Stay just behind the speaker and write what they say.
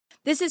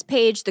This is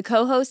Paige, the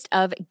co-host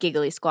of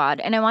Giggly Squad,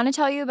 and I want to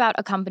tell you about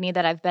a company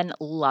that I've been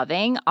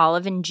loving,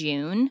 Olive &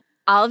 June.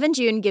 Olive &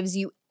 June gives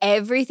you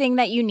everything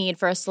that you need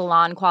for a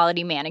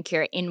salon-quality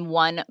manicure in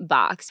one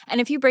box.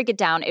 And if you break it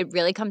down, it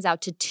really comes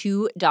out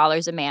to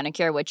 $2 a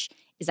manicure, which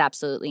is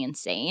absolutely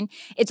insane.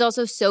 It's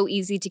also so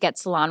easy to get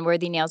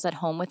salon-worthy nails at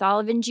home with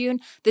Olive & June.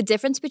 The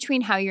difference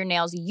between how your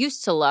nails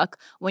used to look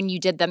when you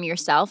did them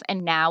yourself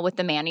and now with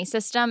the Mani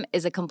system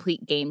is a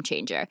complete game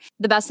changer.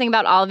 The best thing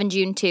about Olive &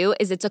 June, too,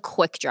 is it's a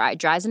quick dry.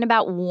 Dries in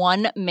about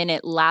 1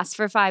 minute, lasts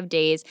for 5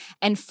 days,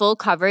 and full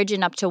coverage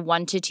in up to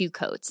 1 to 2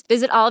 coats.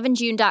 Visit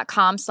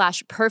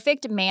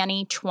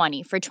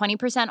oliveandjune.com/perfectmani20 for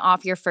 20%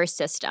 off your first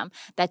system.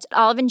 That's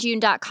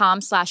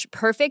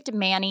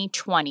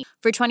oliveandjune.com/perfectmani20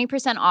 for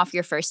 20% off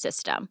your first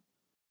system.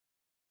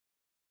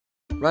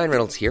 Ryan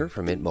Reynolds here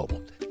from Mint Mobile.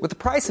 With the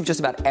price of just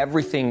about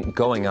everything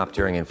going up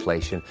during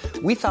inflation,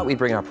 we thought we'd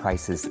bring our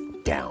prices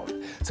down.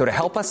 So to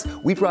help us,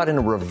 we brought in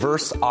a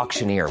reverse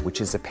auctioneer,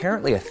 which is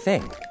apparently a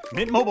thing.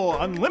 Mint Mobile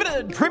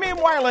Unlimited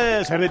Premium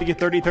Wireless. How to get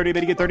 30, 30, bit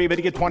to get 30, bit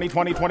to get 20,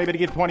 20, 20, bit to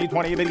get 20,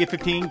 20, bit to get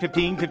 15,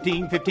 15,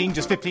 15, 15,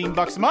 just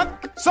 $15 a month?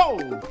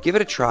 Sold! Give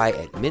it a try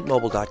at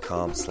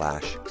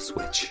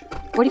mintmobile.com/switch.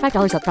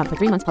 $45 up front for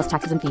 3 months plus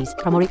taxes and fees.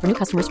 Promo rate for new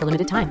customers for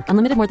limited time.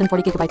 Unlimited more than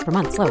 40 gigabytes per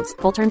month. Slows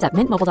full terms at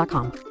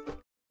mintmobile.com.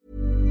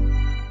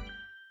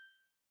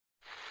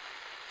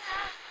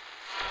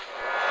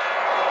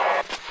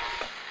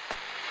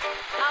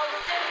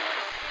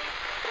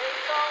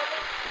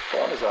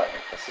 What is that?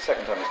 That's the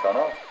second time it's gone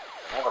off.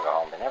 They never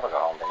go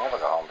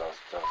home, those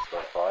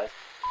boys.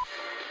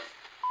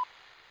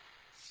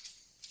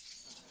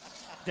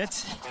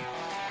 That's...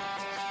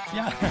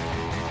 Yeah,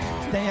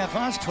 they have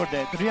asked for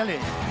that, really.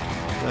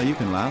 You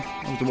can laugh.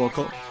 It was the World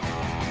Cup.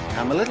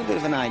 I'm a little bit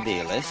of an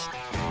idealist,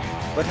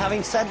 but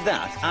having said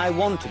that, I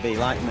want to be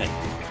like me.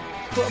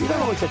 You don't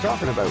know what you're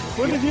talking about.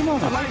 What did you know?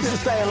 I managed to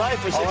stay alive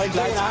for 6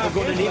 years. I'm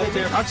going to need it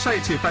there. I'd say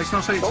it to your face, and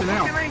I'll say it to you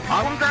now.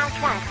 Come down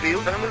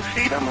Swansfield and we'll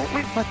see them, won't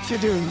we? What you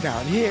doing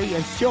down here,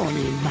 you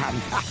shawny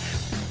man?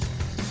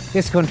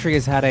 This country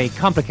has had a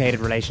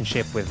complicated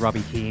relationship with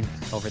Robbie Keane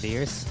over the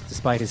years.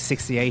 Despite his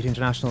 68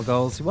 international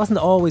goals, he wasn't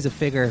always a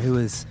figure who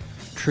was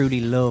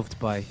truly loved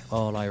by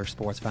all Irish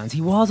sports fans.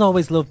 He was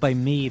always loved by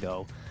me,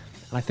 though.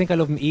 And I think I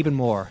love him even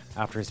more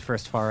after his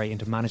first foray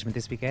into management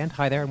this weekend.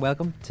 Hi there and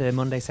welcome to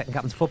Monday's Second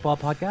Captain's Football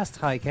Podcast.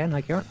 Hi Ken,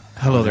 hi Kieran.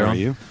 Hello there, how are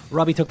you?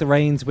 Robbie took the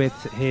reins with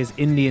his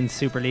Indian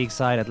Super League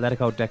side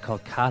Atletico de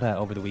Kolkata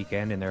over the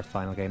weekend in their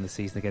final game of the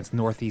season against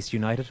North East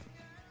United.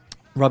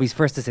 Robbie's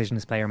first decision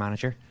as player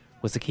manager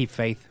was to keep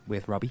faith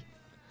with Robbie.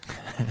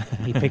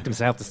 He picked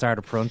himself to start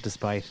up front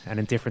despite an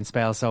indifferent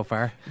spell so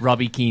far.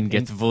 Robbie Keane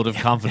gets a vote of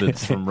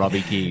confidence from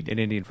Robbie Keane in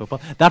Indian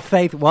football. That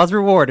faith was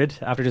rewarded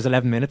after just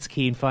 11 minutes.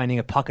 Keane finding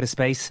a pocket of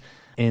space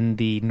in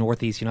the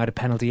North East United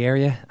penalty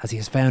area, as he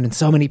has found in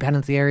so many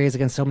penalty areas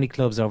against so many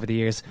clubs over the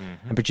years,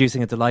 and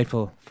producing a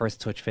delightful first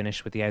touch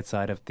finish with the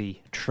outside of the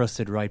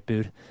trusted right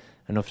boot,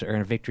 enough to earn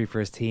a victory for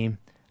his team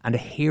and a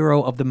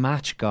hero of the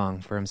match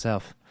gong for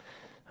himself.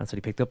 That's what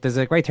he picked up. There's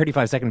a great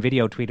 35-second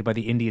video tweeted by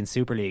the Indian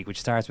Super League, which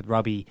starts with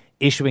Robbie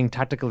issuing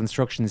tactical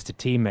instructions to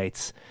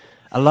teammates.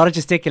 A lot of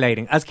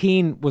gesticulating, as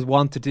Keane was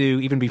wont to do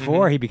even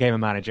before he became a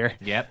manager.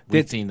 Yep,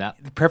 we've seen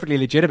that. Perfectly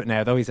legitimate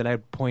now, though. He's allowed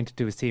to point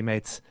to his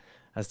teammates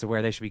as to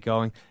where they should be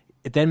going.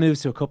 It then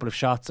moves to a couple of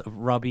shots of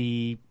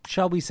Robbie,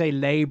 shall we say,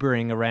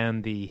 labouring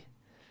around the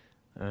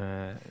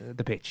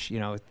pitch.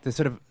 You know, the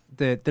sort of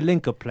the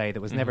link-up play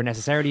that was never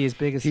necessarily as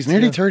big as... He's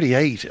nearly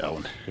 38,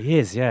 Owen. He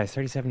is, yeah. He's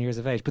 37 years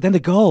of age. But then the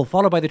goal,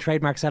 followed by the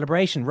trademark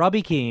celebration.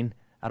 Robbie Keane,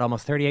 at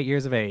almost 38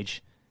 years of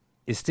age,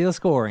 is still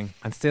scoring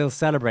and still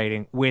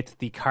celebrating with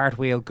the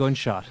cartwheel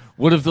gunshot.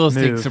 One of those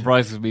things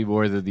surprises me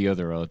more than the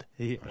other, Rod.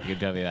 I can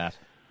tell you that.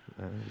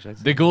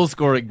 The goal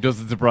scoring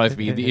doesn't surprise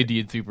me in the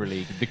Indian Super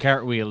League. The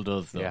cartwheel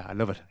does, though. Yeah, I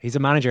love it. He's a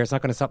manager. It's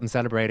not going to stop him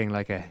celebrating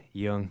like a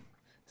young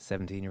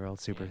 17-year-old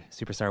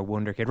superstar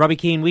wonder kid. Robbie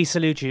Keane, we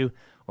salute you,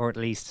 or at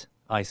least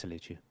I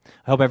salute you.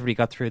 I hope everybody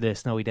got through the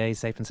snowy days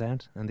safe and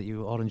sound, and that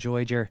you all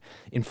enjoyed your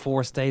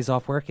enforced days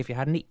off work if you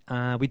had any.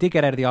 We did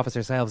get out of the office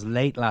ourselves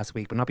late last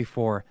week, but not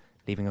before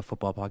leaving a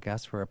football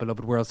podcast for our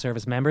beloved World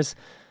Service members.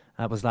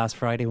 That was last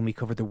Friday when we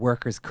covered the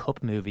Workers'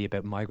 Cup movie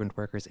about migrant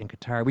workers in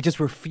Qatar. We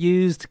just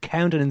refused to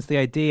countenance the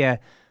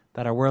idea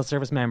that our World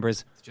Service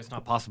members it's just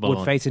not possible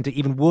would face into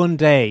even one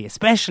day,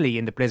 especially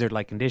in the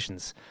blizzard-like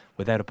conditions,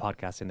 without a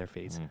podcast in their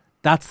feeds.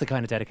 That's the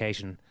kind of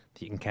dedication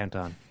that you can count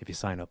on if you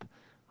sign up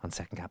on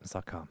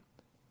secondcaptains.com.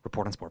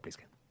 Report on sport, please,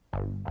 Ken.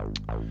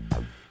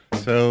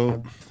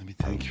 So, let me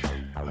think.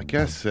 I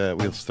guess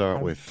we'll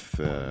start with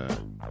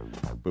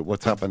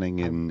what's happening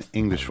in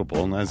English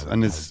football.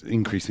 And as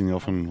increasingly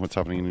often what's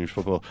happening in English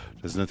football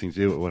has nothing to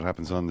do with what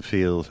happens on the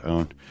field,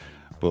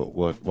 but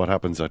what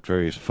happens at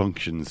various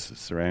functions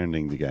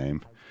surrounding the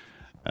game.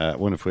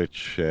 One of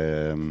which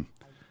the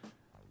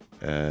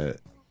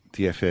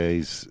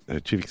FA's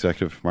Chief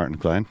Executive, Martin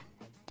Klein,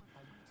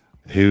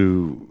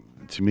 who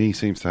to me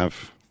seems to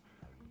have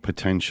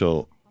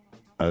potential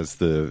as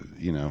the,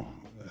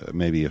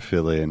 maybe a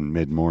fill-in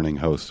mid-morning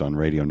host on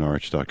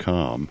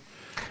RadioNorwich.com,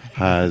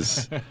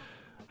 has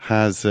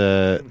has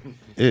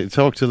it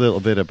talked a little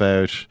bit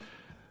about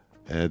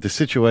the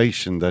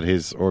situation that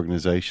his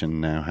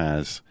organisation now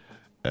has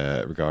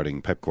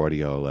regarding Pep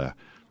Guardiola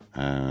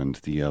and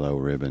the yellow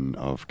ribbon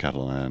of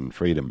Catalan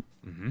freedom.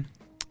 Mm-hmm.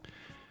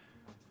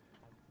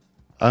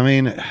 I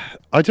mean,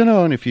 I don't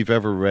know if you've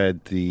ever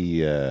read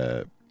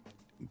the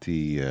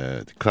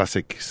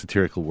classic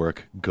satirical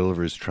work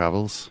Gulliver's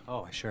Travels.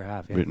 Oh, I sure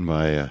have. Yeah. Written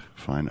by a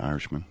fine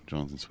Irishman,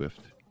 Jonathan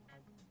Swift.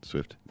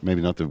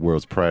 Maybe not the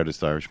world's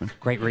proudest Irishman.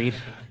 Great read.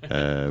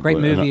 Great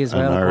movie as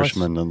well. An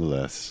Irishman,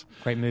 nonetheless.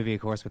 Great movie, of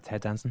course, with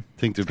Ted Danson. I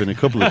think there've been a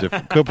couple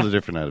of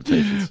different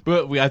adaptations.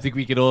 But I think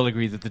we can all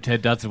agree that the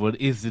Ted Danson one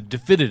is the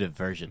definitive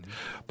version.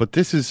 But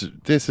this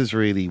is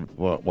really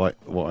what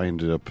I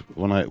ended up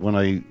when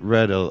I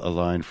read a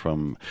line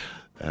from.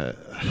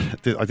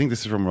 I think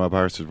this is from Rob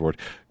Harris's report.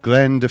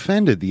 Glenn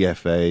defended the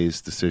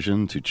FA's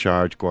decision to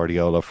charge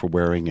Guardiola for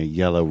wearing a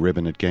yellow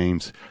ribbon at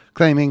games,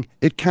 claiming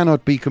it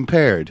cannot be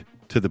compared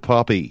to the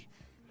poppy.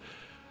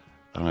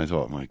 And I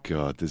thought, my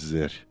God, this is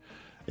it.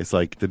 It's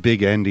like the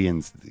big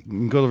Indians.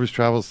 In Gulliver's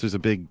Travels, there's a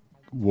big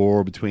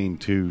war between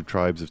two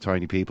tribes of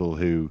tiny people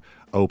who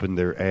open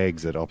their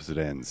eggs at opposite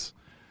ends.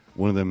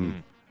 One of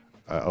them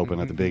open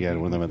at the big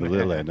end, one of them at the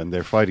little end, and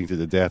they're fighting to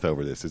the death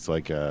over this. It's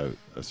like a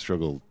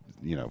struggle,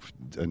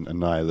 a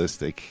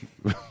nihilistic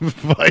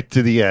fight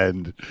to the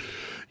end,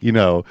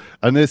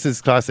 And this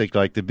is classic,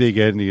 like the big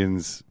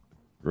Indians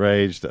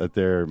raged at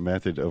their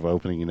method of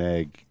opening an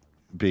egg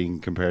being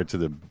compared to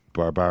the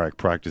barbaric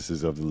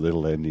practices of the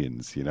little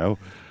Indians,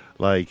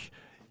 Like,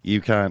 you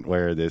can't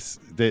wear this.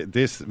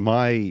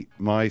 My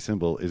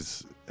symbol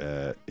is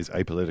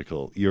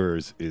apolitical.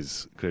 Yours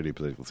is clearly a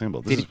political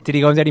symbol. Did he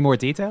go into any more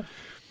detail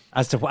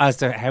as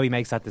to how he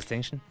makes that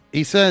distinction?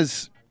 He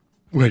says,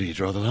 "Where do you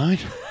draw the line?"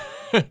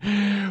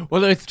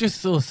 Well, it's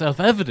just so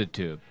self-evident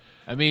to him.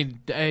 I mean,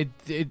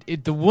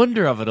 the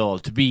wonder of it all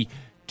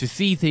to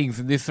see things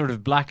in this sort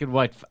of black and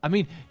white. I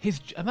mean,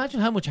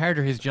 imagine how much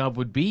harder his job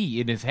would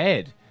be in his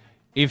head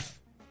if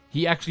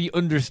he actually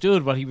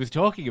understood what he was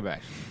talking about.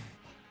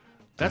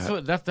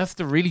 That's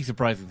the really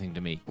surprising thing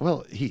to me.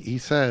 Well, he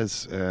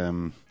says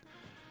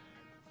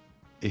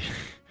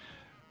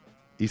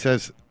he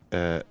says,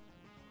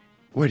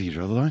 where do you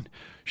draw the line?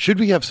 Should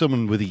we have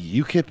someone with a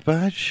UKIP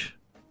badge?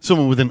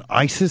 Someone with an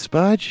ISIS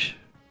badge?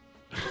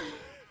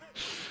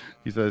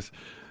 He says,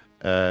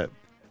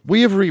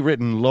 we have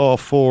rewritten Law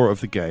 4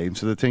 of the game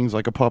so that things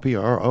like a poppy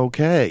are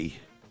okay.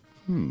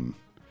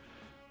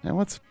 Now,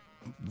 what's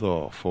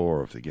Law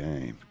 4 of the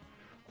game?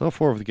 Law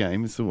 4 of the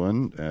game is the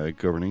one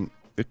governing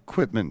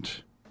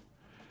equipment.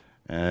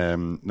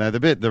 Now, the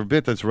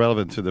bit that's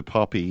relevant to the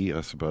poppy,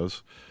 I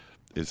suppose,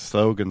 is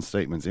slogans,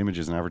 statements,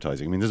 images, and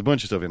advertising. I mean, there's a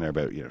bunch of stuff in there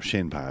about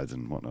shin pads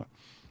and whatnot.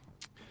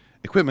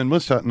 Equipment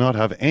must not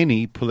have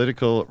any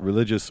political,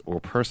 religious, or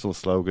personal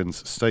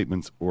slogans,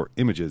 statements, or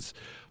images.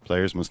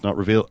 Players must not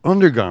reveal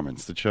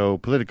undergarments that show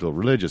political,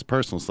 religious,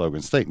 personal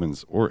slogans,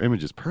 statements, or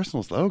images.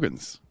 Personal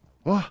slogans?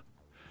 What?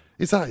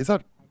 Is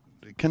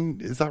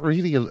that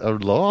really a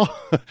law?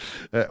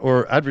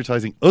 Or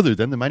advertising other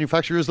than the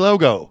manufacturer's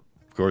logo?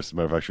 Of course, the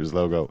manufacturer's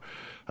logo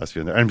has to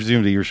be in there. And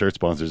presumably your shirt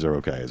sponsors are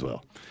okay as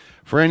well.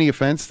 For any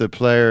offence, the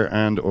player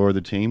and or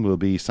the team will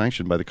be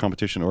sanctioned by the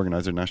competition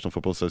organiser, National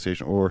Football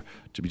Association, or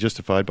to be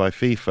justified by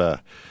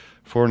FIFA.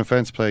 For an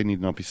offence, play need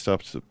not be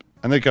stopped. And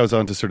then it goes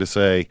on to sort of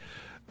say,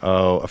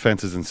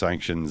 offences and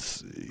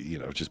sanctions,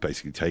 just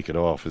basically take it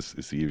off is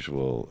the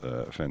usual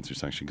offence or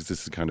sanction, because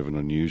this is kind of an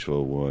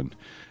unusual one.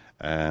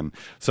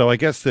 So I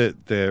guess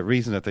the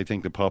reason that they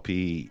think the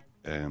poppy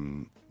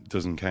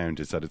doesn't count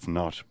is that it's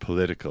not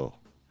political,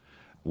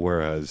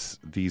 whereas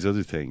these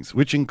other things,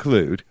 which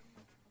include...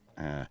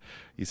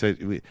 he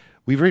said,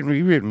 we've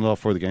rewritten Law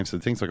for the game so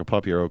that things like a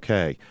poppy are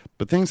okay,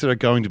 but things that are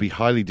going to be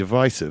highly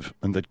divisive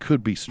and that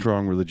could be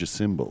strong religious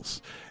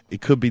symbols.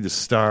 It could be the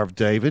Star of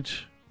David.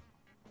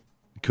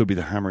 It could be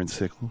the hammer and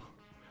sickle.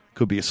 It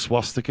could be a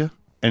swastika.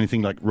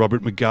 Anything like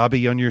Robert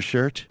Mugabe on your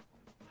shirt.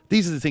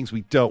 These are the things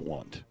we don't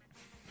want.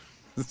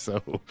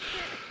 So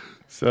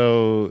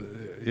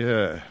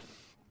yeah.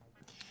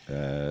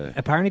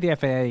 Apparently,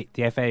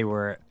 the FA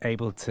were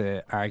able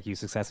to argue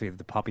successfully that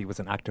the poppy was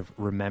an act of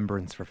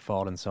remembrance for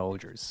fallen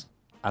soldiers,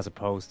 as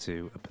opposed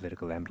to a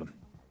political emblem.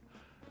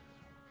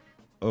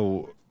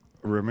 Oh,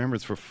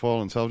 remembrance for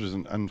fallen soldiers,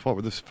 and what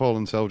were the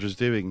fallen soldiers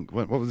doing?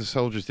 What were the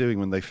soldiers doing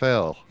when they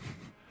fell?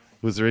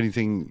 Was there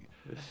anything?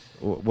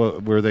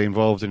 Were they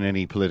involved in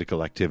any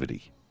political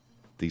activity?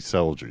 These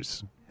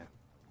soldiers,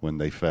 when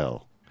they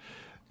fell.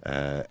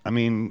 I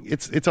mean,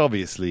 it's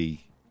obviously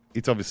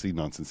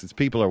nonsense. It's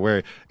people are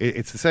wearing.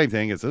 It's the same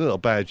thing. It's a little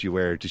badge you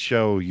wear to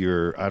show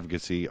your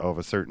advocacy of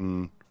a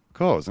certain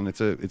cause, and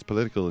it's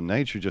political in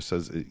nature, just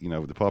as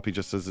the poppy,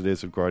 just as it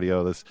is with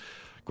Guardiola's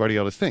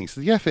thing.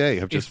 So the FA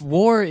have just. If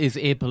war is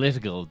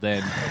apolitical,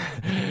 then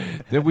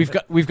That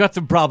we've got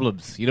some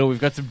problems. We've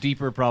got some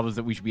deeper problems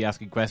that we should be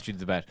asking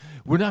questions about.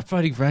 We're not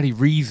fighting for any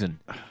reason.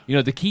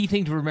 The key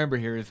thing to remember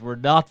here is we're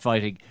not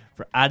fighting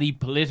for any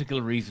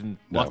political reason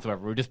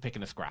whatsoever. We're just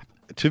picking a scrap.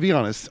 To be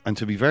honest, and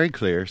to be very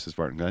clear, says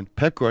Martin Glenn,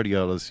 Pep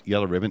Guardiola's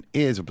yellow ribbon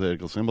is a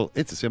political symbol.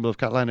 It's a symbol of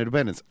Catalan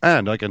independence.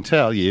 And I can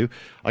tell you,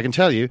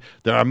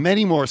 there are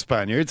many more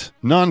Spaniards,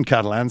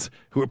 non-Catalans,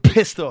 who are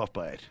pissed off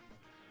by it.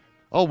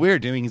 All we're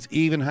doing is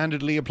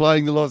even-handedly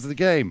applying the laws of the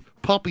game.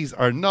 Poppies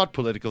are not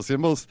political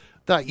symbols.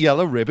 That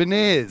yellow ribbon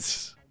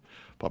is.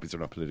 Poppies are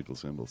not political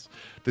symbols.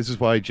 This is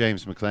why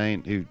James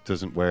McLean, who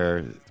doesn't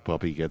wear the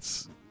poppy,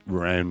 gets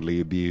roundly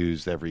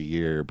abused every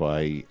year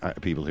by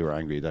people who are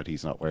angry that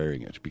he's not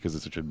wearing it, because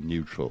it's such a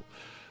neutral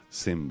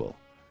symbol.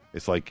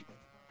 It's like,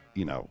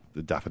 the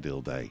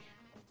Daffodil Day.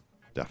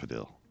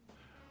 Daffodil.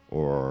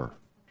 Or,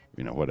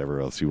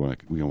 whatever else we want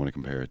to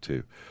compare it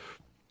to.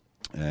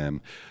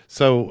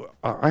 So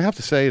I have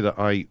to say that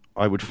I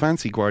would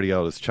fancy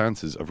Guardiola's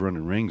chances of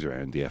running rings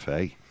around the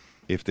FA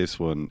if this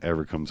one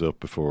ever comes up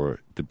before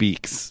the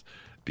Beaks,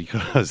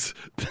 because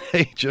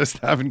they just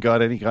haven't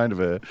got any kind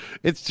of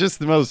it's just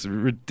the most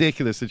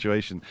ridiculous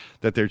situation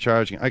that they're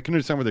charging. I can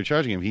understand why they're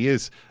charging him. He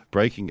is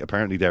breaking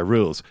apparently their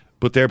rules,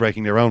 but they're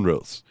breaking their own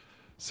rules.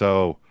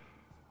 So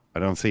I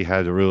don't see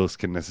how the rules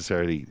can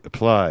necessarily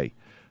apply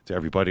to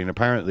everybody. And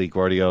apparently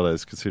Guardiola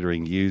is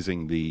considering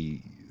using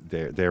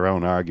their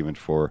own argument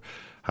for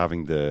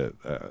having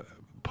the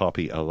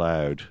poppy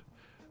allowed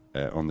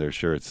on their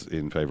shirts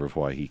in favour of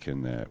why he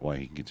can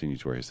continue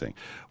to wear his thing.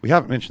 We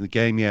haven't mentioned the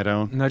game yet,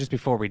 Owen. No, just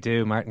before we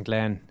do, Martin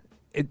Glenn,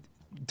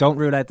 don't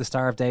rule out the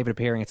Star of David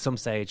appearing at some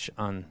stage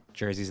on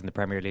jerseys in the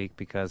Premier League,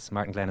 because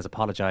Martin Glenn has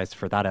apologised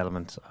for that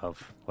element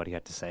of what he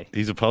had to say.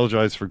 He's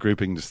apologised for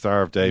grouping the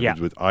Star of David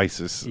with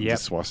ISIS and the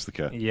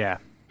swastika. Yeah.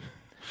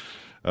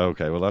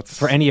 Okay, well that's...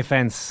 For any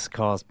offence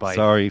caused by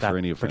for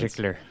any offence.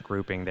 Particular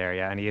grouping there,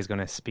 yeah. And he is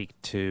going to speak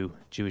to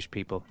Jewish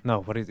people.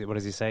 No, what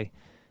does he say?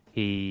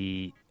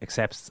 He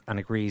accepts and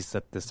agrees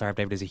that the Star of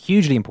David is a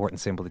hugely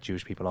important symbol to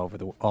Jewish people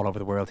all over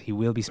the world. He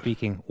will be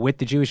speaking with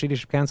the Jewish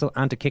Leadership Council,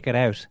 and to kick it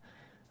out,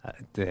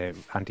 the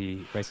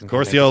anti-racism... Of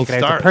course, the old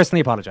Star...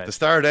 personally apologise. The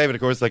Star of David,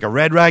 of course, is like a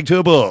red rag to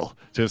a bull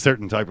to a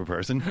certain type of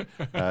person.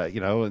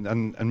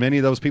 And many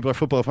of those people are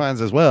football fans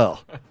as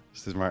well.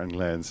 Says Martin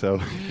Glenn.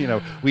 So,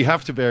 we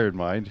have to bear in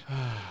mind.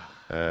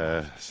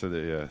 So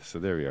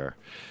there we are.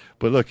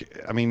 But look,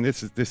 I mean,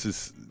 this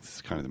is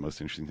kind of the most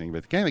interesting thing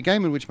about the game. A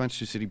game in which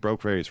Manchester City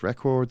broke various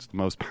records, the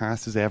most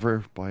passes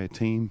ever by a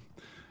team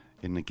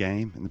in the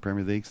game in the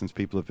Premier League since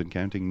people have been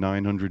counting.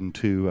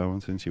 902,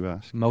 Owen, since you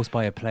asked. Most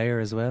by a player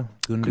as well.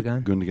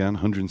 Gundogan,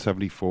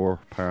 174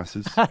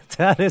 passes.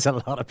 That is a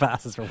lot of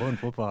passes for one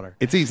footballer.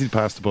 It's easy to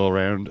pass the ball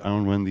around,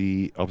 Owen, when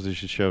the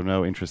opposition show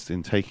no interest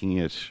in taking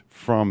it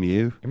from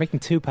you. You're making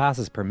 2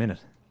 passes per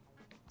minute.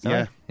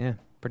 Yeah. Yeah,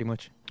 pretty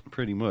much.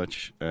 Pretty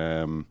much.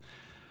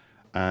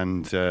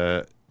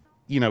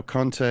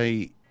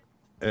 Conte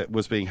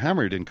was being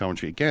hammered in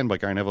commentary again by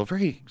Gary Neville.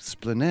 Very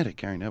splenetic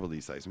Gary Neville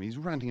these days. I mean, he's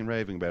ranting and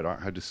raving about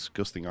how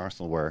disgusting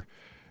Arsenal were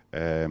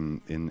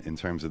in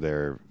terms of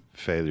their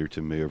failure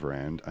to move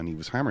around, and he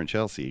was hammering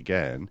Chelsea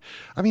again.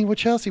 I mean, what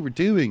Chelsea were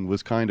doing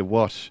was kind of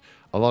what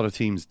a lot of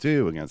teams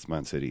do against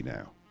Man City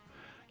now.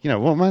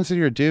 What Man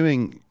City are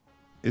doing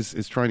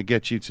is trying to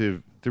get you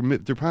to...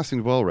 They're passing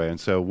the ball around,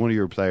 so one of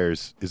your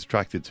players is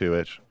attracted to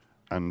it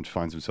and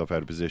finds himself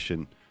out of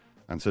position,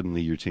 and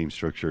suddenly your team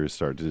structure is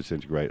starting to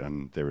disintegrate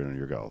and they're in on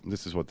your goal. And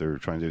this is what they're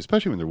trying to do,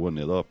 especially when they're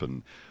 1-0 up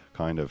and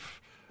kind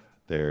of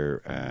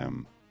they're,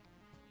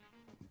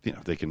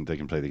 they can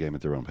play the game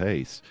at their own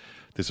pace.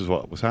 This is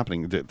what was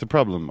happening. The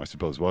problem, I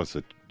suppose, was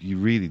that you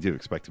really do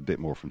expect a bit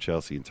more from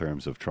Chelsea in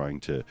terms of trying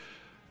to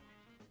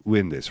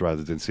win this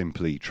rather than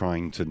simply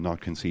trying to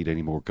not concede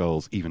any more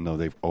goals, even though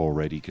they've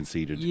already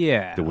conceded the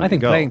winning I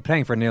think goal.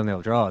 Playing for a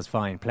 0-0 draw is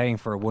fine. Playing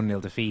for a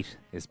 1-0 defeat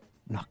is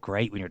not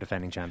great when you're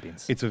defending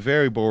champions. It's a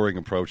very boring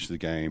approach to the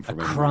game. A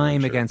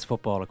crime against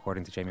football,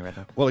 according to Jamie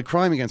Redknapp. Well, a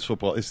crime against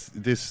football is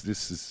this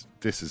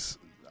is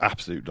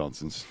absolute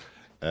nonsense.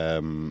 I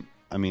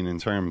mean, in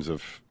terms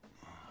of,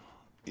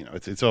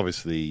 it's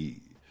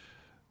obviously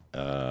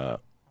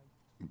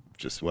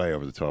just way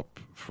over the top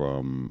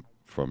from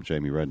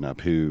Jamie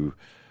Redknapp, who.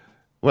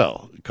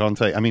 Well,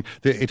 Conte, I mean,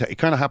 it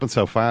kind of happens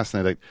so fast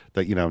now that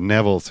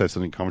Neville says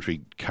something in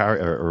commentary,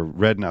 or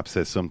Redknapp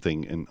says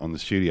something on the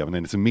studio, and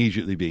then it's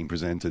immediately being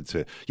presented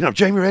to,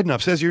 Jamie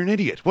Redknapp says you're an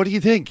idiot. What do you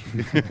think?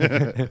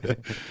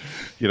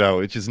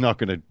 It's just not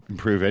going to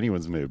improve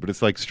anyone's mood. But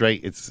it's like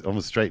it's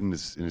almost straight in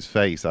his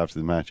face after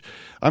the match.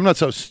 I'm not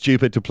so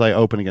stupid to play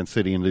open against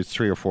City and lose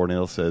 3 or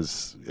 4-0,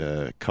 says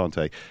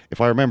Conte. If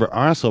I remember,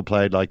 Arsenal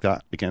played like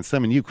that against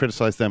them, and you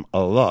criticised them a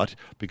lot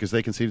because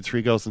they conceded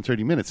 3 goals in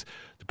 30 minutes.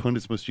 The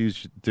pundits must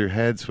use their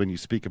heads when you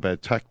speak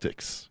about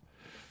tactics.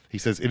 He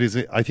says,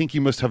 I think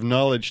you must have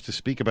knowledge to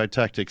speak about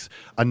tactics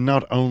and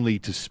not only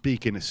to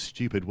speak in a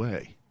stupid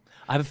way.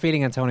 I have a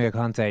feeling Antonio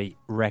Conte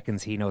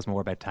reckons he knows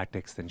more about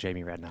tactics than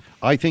Jamie Redknapp.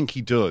 I think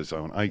he does,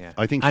 Owen.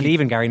 I think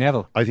even Gary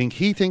Neville. I think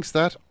he thinks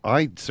that.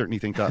 I certainly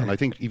think that. And I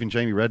think even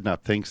Jamie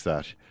Redknapp thinks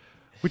that.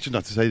 Which is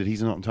not to say that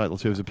he's not entitled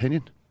to his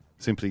opinion.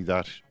 Simply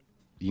that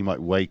you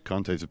might weight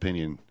Conte's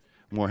opinion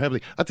more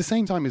heavily. At the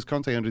same time, is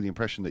Conte under the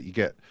impression that you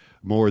get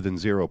more than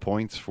 0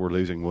 points for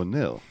losing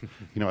 1-0,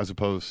 as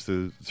opposed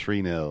to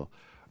 3-0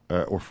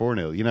 or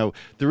 4-0?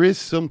 There is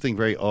something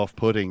very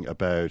off-putting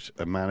about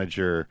a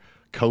manager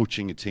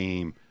coaching a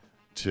team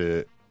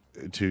to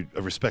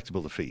a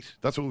respectable defeat.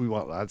 That's what we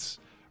want, lads.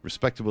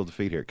 Respectable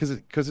defeat here.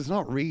 Because it's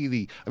not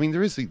really... I mean,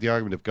 there is the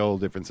argument of goal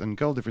difference, and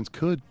goal difference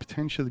could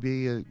potentially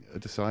be a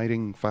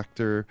deciding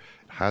factor.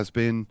 It has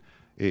been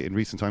in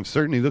recent times.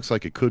 Certainly looks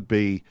like it could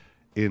be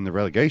in the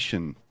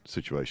relegation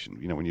situation,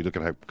 when you look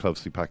at how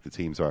closely packed the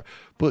teams are.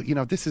 But,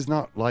 this is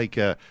not like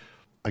a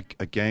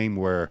game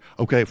where,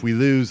 okay, if we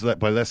lose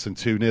by less than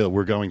 2-0,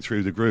 we're going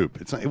through the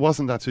group. It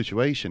wasn't that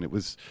situation. It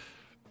was,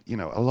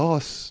 a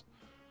loss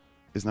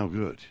is no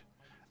good.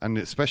 And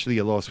especially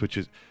a loss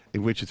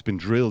in which it's been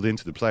drilled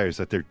into the players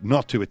that they're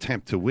not to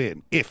attempt to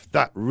win, if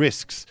that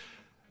risks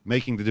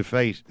making the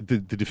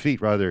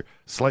defeat rather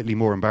slightly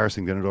more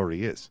embarrassing than it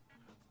already is.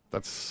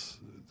 That's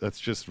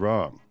just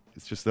wrong.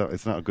 It's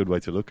not a good way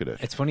to look at it.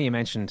 It's funny you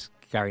mentioned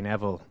Gary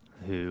Neville,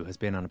 who has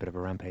been on a bit of a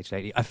rampage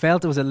lately. I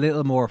felt it was a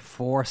little more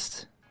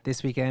forced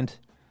this weekend.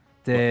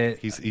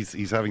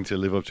 He's having to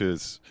live up to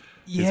his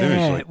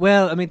image.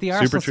 Well, I mean, the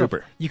Arsenal Super Trooper.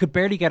 Stuff, you could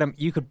barely get him.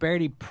 You could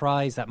barely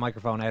prise that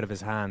microphone out of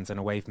his hands and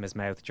away from his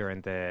mouth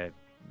during the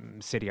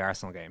City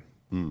Arsenal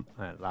game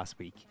last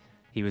week.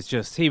 He was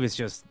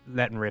just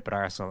letting rip at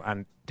Arsenal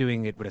and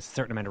doing it with a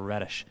certain amount of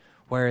relish.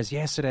 Whereas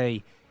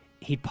yesterday,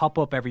 he'd pop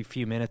up every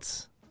few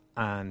minutes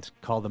and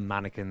call them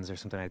mannequins or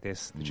something like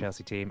this, the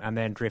Chelsea team, and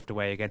then drift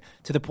away again.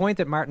 To the point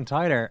that Martin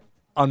Tyler,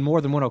 on more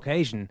than one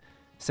occasion,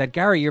 said,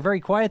 "Gary, you're very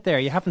quiet there.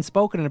 You haven't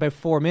spoken in about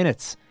 4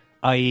 minutes,"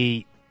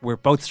 i.e., we're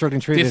both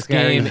struggling through this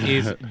game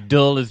is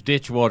dull as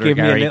ditch water. Give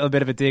Gary. me a little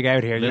bit of a dig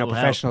out here,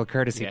 professional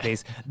courtesy,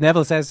 please.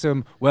 Neville says to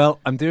him, "Well,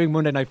 I'm doing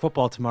Monday Night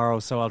Football tomorrow,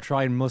 so I'll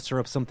try and muster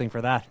up something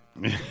for that."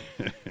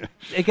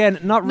 Again,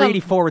 not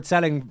really forward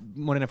selling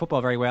Monday Night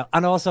Football very well,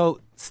 and also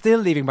still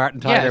leaving Martin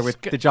Tyler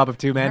with the job of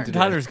two men. Martin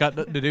Tyler's got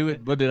nothing to do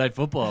with Monday Night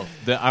Football.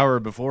 The hour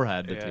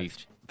beforehand, at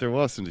least. There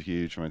wasn't a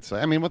huge amount to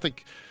say. I mean,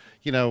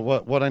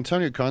 what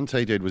Antonio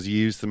Conte did was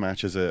use the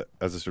match as a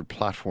sort of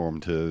platform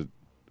to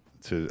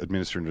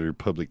administer another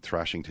public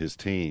thrashing to his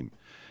team,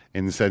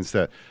 in the sense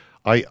that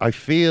I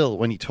feel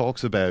when he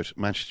talks about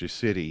Manchester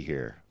City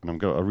here,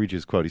 and I'll read you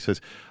his quote. He says,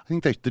 "I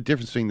think the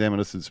difference between them and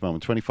us at this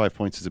moment, 25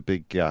 points is a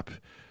big gap.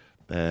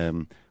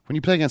 When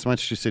you play against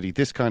Manchester City,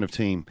 this kind of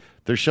team,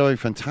 they're showing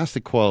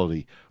fantastic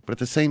quality, but at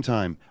the same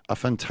time, a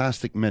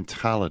fantastic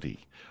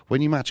mentality.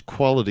 When you match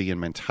quality and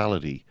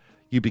mentality,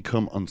 you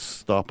become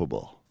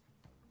unstoppable."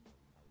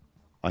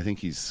 I think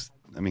he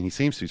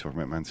seems to be talking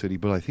about Man City,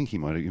 but I think he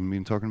might have even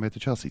been talking about the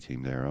Chelsea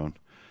team there on.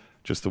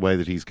 Just the way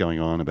that he's going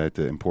on about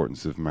the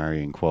importance of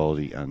marrying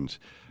quality and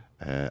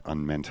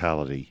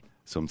mentality.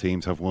 Some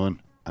teams have one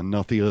and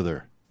not the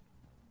other.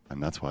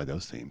 And that's why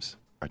those teams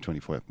are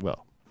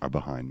are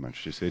behind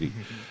Manchester City.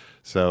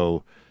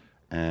 So,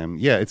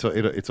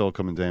 it's all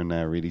coming down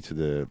now really to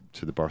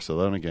the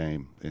Barcelona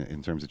game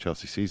in terms of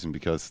Chelsea season,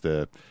 because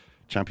the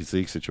Champions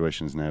League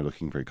situation is now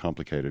looking very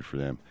complicated for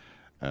them.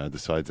 The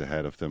sides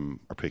ahead of them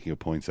are picking up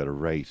points at a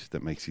rate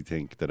that makes you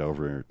think that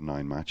over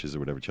 9 matches or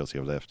whatever Chelsea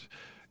have left,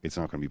 it's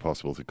not going to be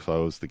possible to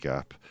close the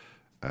gap.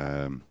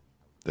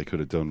 They could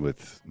have done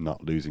with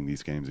not losing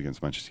these games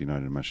against Manchester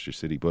United and Manchester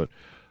City, but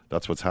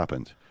that's what's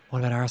happened. What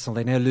about Arsenal?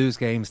 They now lose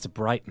games to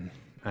Brighton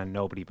and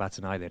nobody bats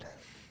an eyelid.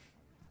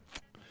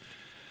 It's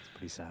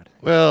pretty sad.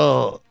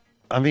 Well,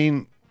 I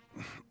mean,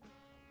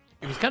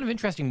 it was kind of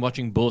interesting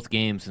watching both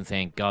games and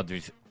saying, God,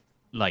 there's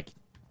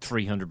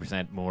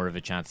 300% more of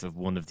a chance of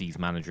one of these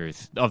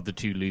managers, of the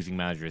two losing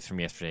managers from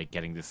yesterday,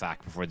 getting the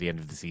sack before the end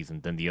of the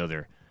season than the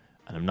other.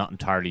 And I'm not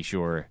entirely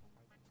sure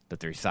that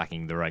they're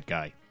sacking the right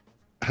guy.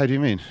 How do you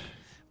mean?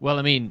 Well,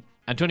 I mean,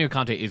 Antonio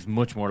Conte is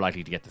much more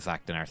likely to get the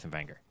sack than Arsene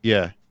Wenger.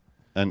 Yeah.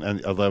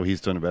 And although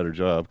he's done a better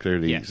job,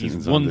 clearly,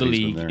 he's won the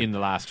league in the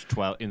last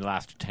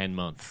 10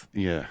 months.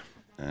 Yeah.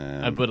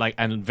 And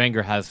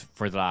Wenger has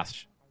for the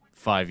last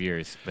 5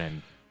 years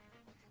been.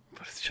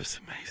 But it's just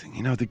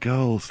amazing, the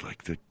goals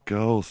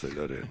they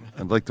got in,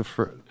 and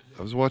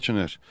I was watching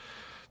it.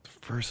 The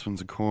first one's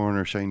a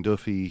corner. Shane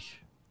Duffy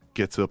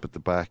gets up at the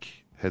back,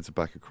 heads it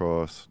back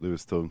across.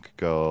 Lewis Dunk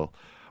goal,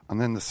 and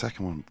then the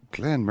second one,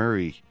 Glenn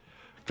Murray.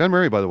 Glenn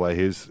Murray, by the way,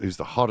 who's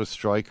the hottest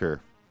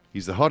striker.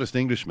 He's the hottest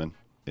Englishman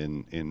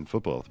in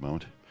football at the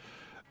moment.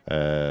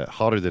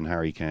 Hotter than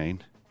Harry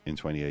Kane in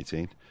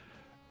 2018.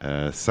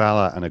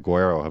 Salah and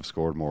Aguero have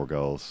scored more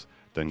goals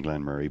than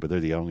Glenn Murray, but they're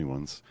the only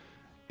ones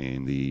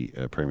in the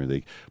Premier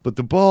League. But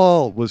the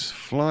ball was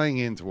flying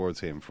in towards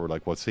him for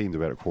what seemed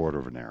about a quarter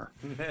of an hour.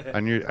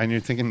 and you're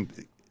thinking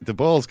the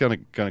ball's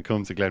going to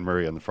come to Glenn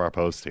Murray on the far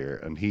post here,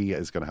 and he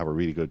is going to have a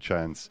really good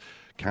chance.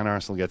 Can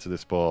Arsenal get to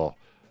this ball?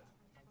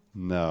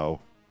 No.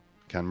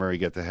 Can Murray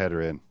get the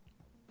header in?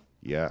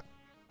 Yeah.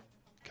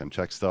 Can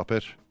Czech stop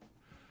it?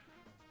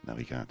 No,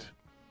 he can't.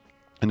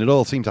 And it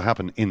all seemed to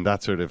happen in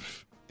that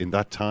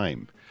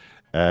time.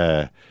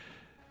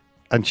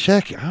 And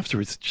Czech,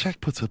 afterwards, Czech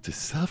puts up this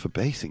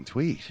self-abasing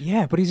tweet.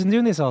 Yeah, but he's been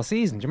doing this all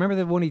season. Do you remember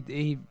the one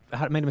he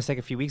had made a mistake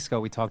a few weeks ago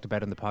we talked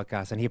about on the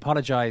podcast, and he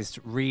apologised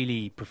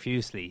really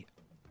profusely,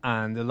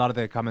 and a lot of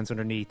the comments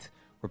underneath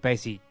were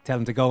basically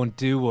telling him to go and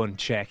do one,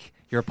 Czech.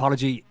 Your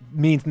apology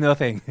means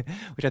nothing,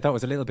 which I thought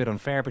was a little bit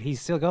unfair, but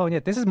he's still going. Yeah,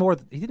 this is more,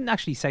 he didn't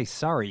actually say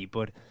sorry,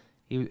 but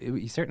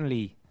he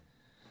certainly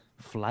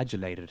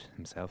flagellated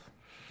himself.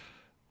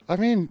 I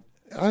mean,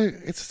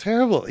 it's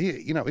terrible.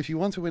 If you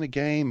want to win a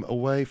game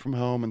away from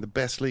home in the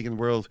best league in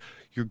the world,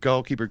 your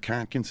goalkeeper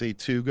can't concede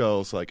 2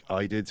 goals like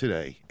I did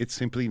today. It's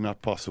simply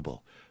not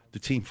possible. The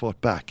team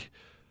fought back,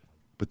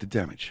 but the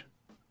damage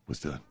was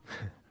done,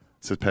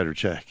 says Petr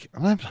Cech.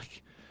 And I'm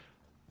like,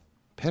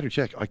 Petr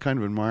Cech, I kind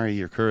of admire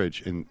your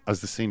courage as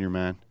the senior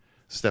man,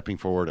 stepping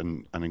forward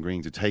and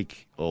agreeing to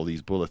take all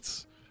these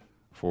bullets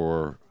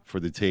for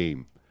the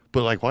team.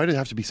 But like, why do there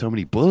have to be so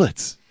many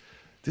bullets?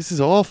 This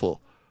is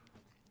awful.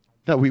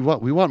 No, we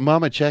want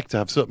Mama Czech to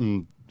have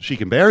something she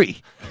can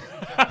bury.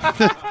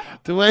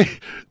 the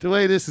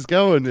way this is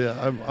going,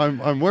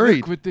 I'm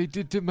worried. Look what they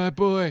did to my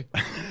boy.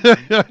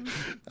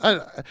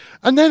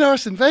 and then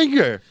Arsene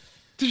Wenger.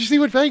 Did you see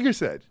what Wenger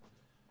said?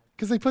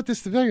 Because they put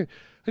this to Wenger,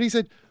 and he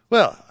said,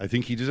 "Well, I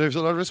think he deserves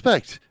a lot of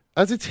respect,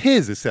 as it's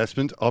his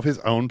assessment of his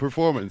own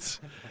performance.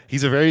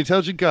 He's a very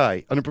intelligent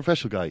guy and a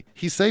professional guy.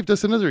 He saved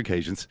us on other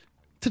occasions.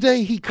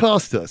 Today he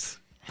cost us.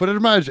 But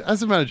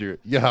as a manager,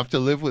 you have to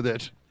live with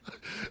it."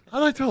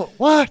 And I thought,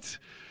 what?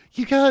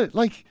 You can't,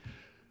 like,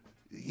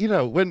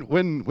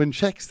 when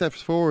Czech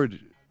steps forward,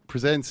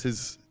 presents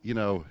his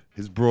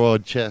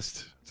broad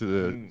chest to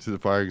the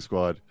firing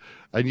squad,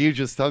 and you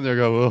just stand there and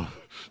go, oh,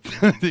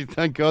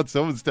 thank God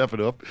someone's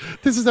stepping up.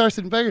 This is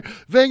Arsene Wenger.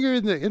 Wenger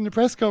in the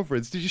press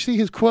conference. Did you see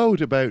his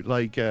quote about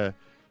the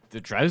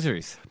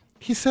trousers?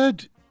 He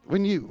said,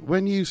 when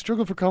you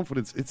struggle for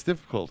confidence, it's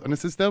difficult, and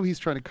it's as though he's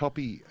trying to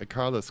copy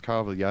Carlos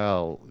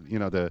Carvalhal.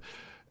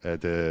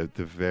 The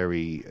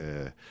very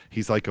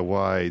he's like a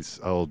wise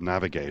old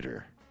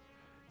navigator.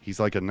 He's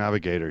like a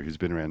navigator who's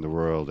been around the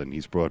world, and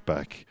he's brought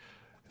back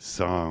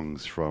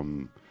songs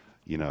from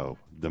the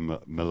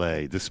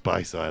Malay, the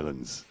Spice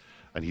Islands,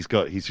 and he's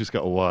just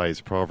got a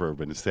wise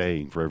proverb and a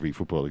saying for every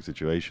footballing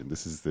situation.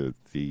 This is the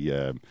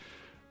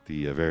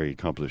very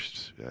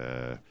accomplished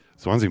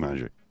Swansea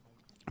manager.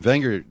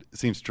 Wenger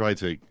seems to try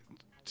to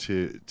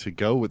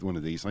go with one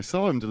of these. And I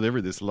saw him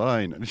deliver this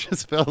line, and it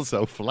just fell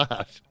so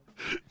flat.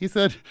 He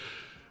said,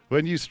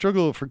 when you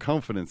struggle for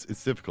confidence,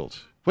 it's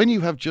difficult. When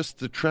you have just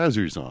the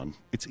trousers on,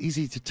 it's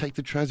easy to take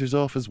the trousers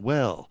off as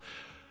well.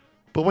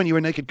 But when you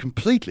are naked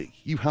completely,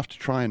 you have to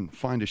try and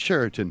find a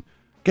shirt and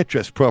get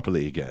dressed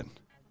properly again.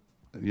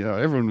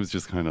 Everyone was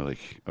just kind of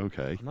like,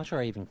 okay. I'm not sure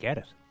I even get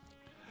it.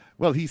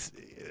 Well, he's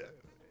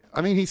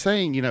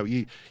saying,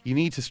 you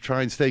need to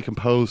try and stay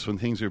composed when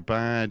things are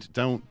bad.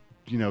 Don't,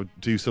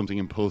 do something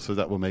impulsive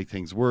that will make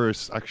things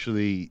worse.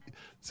 Actually,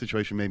 the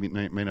situation may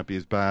not be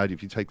as bad.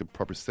 If you take the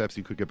proper steps,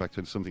 you could get back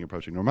to something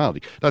approaching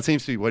normality. That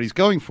seems to be what he's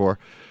going for.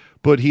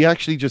 But he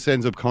actually just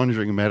ends up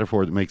conjuring a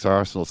metaphor that makes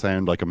Arsenal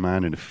sound like a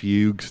man in a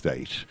fugue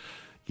state.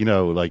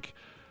 Having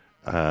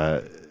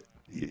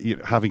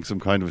some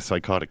kind of a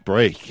psychotic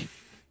break.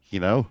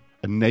 A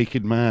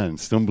naked man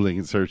stumbling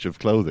in search of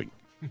clothing.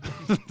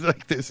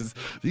 Like this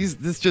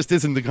just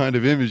isn't the kind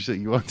of image that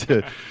you want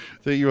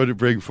to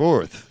bring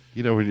forth.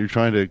 When you're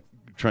trying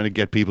to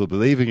get people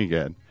believing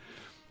again.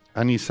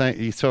 And he's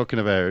talking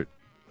about,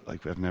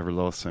 like, we've never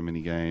lost so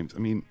many games. I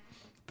mean,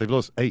 they've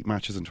lost 8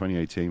 matches in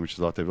 2018, which is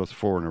a lot. They've lost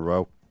 4 in a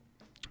row.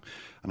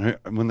 And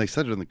when they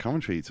said it in the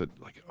commentary, it said,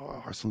 like,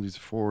 oh, Arsenal lose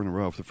 4 in a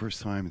row for the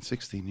first time in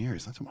 16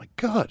 years. I thought, my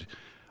God,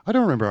 I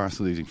don't remember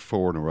Arsenal losing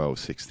 4 in a row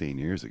 16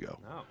 years ago.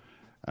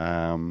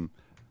 No.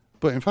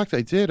 But in fact,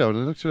 I did. When I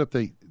looked it up,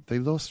 they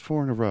lost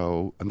 4 in a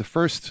row. And the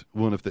first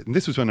one and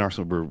this was when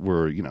Arsenal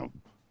were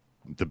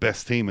the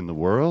best team in the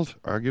world,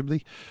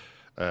 arguably.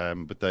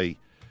 But they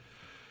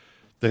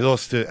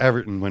lost to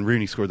Everton when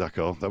Rooney scored that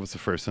goal. That was the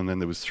first, and then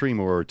there was 3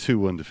 more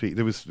 2-1 defeats.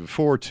 There was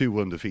 4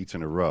 2-1 defeats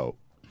in a row.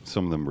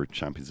 Some of them were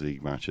Champions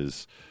League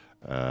matches.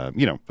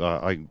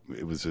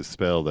 It was a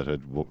spell that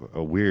had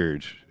a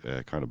weird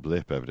kind of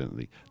blip.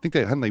 Evidently, I think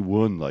they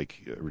won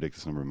like a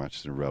ridiculous number of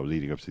matches in a row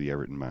leading up to the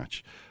Everton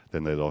match.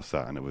 Then they lost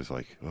that, and it was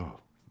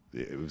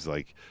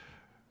like,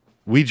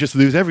 we just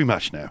lose every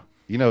match now.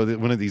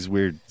 One of these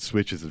weird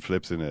switches that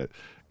flips in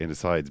a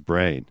side's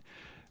brain.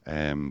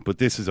 But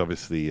this is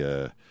obviously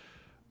a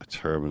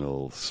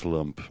terminal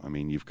slump. I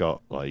mean, you've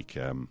got like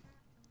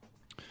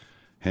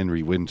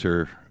Henry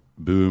Winter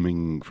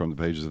booming from the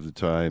pages of the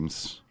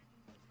Times.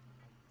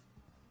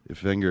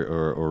 If Wenger,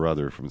 or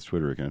rather from his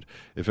Twitter account,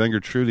 if Wenger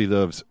truly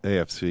loves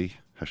AFC,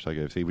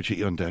 #AFC, which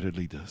he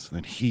undoubtedly does,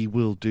 then he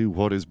will do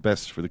what is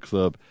best for the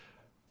club,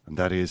 and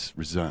that is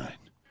resign.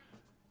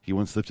 He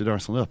once lifted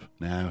Arsenal up.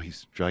 Now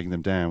he's dragging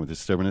them down with his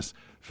stubbornness,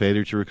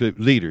 failure to recruit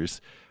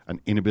leaders, and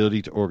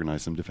inability to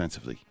organise them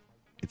defensively.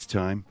 It's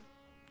time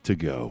to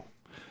go.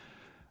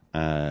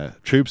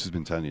 Troops has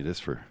been telling you this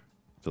for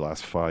the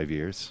last 5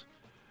 years.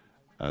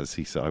 As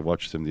he said, I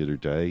watched him the other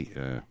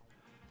day.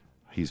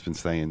 he's been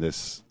saying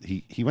this.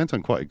 He went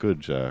on quite a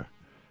good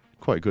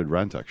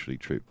rant actually,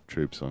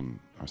 Troops on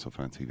Arsenal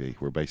Fan TV,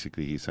 where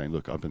basically he's saying,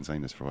 look, I've been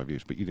saying this for 5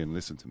 years, but you didn't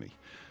listen to me.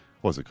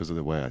 Was it because of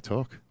the way I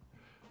talk?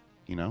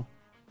 You know,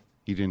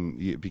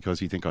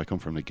 because you think I come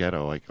from the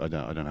ghetto. I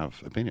don't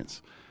have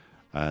opinions,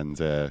 and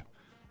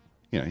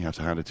you have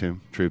to hand it to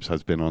him. Troops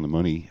has been on the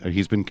money.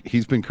 He's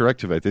been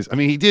correct about this. I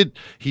mean, he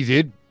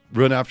did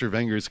run after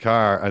Wenger's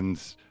car and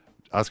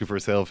ask him for a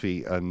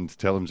selfie and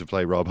tell him to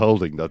play Rob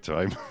Holding that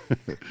time.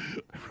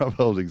 Rob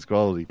Holding's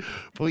quality,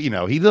 but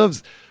he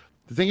loves.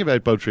 The thing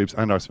about both Troops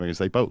and Arsene Wenger is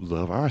they both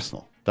love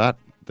Arsenal. That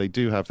they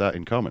do have that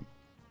in common.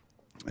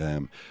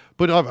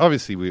 But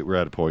obviously we're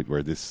at a point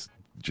where this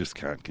just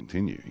can't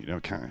continue.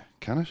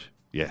 Can it?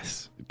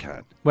 Yes, it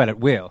can. Well, it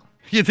will.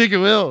 You think it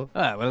will?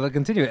 Well, it'll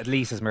continue at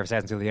least, as Murph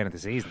said, until the end of the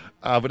season.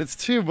 But it's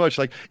too much.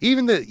 Like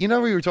even we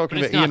were talking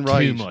about Ian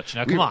Wright. Too much.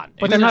 Now, come on.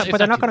 But they're not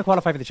going to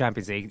qualify for the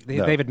Champions League.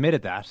 They've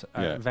admitted that.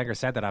 Yeah. Wenger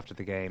said that after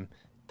the game.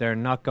 They're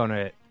not going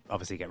to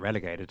obviously get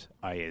relegated,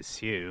 I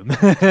assume. What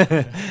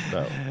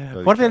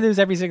if they lose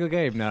every single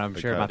game? No, I'm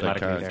sure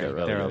mathematically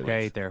they're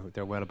okay.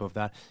 They're well above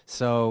that.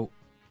 So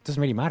it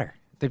doesn't really matter.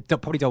 They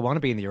probably don't want to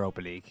be in the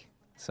Europa League.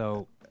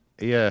 So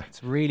yeah,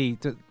 it's really.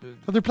 Well,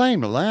 they're playing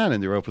Milan in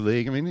the Europa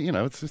League. I mean,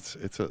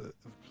 it's a.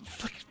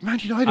 Like Man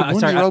United won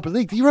the Europa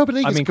League. The Europa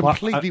League is a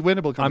completely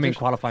winnable competition. I mean,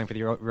 qualifying for the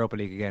Europa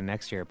League again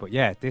next year. But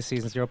yeah, this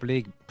season's Europa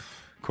League.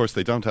 Of course,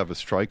 they don't have a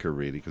striker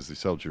really because they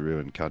sold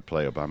Giroud and can't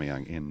play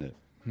Aubameyang in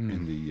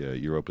the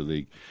Europa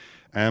League.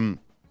 I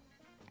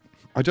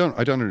don't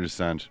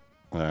understand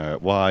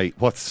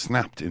what's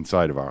snapped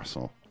inside of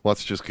Arsenal.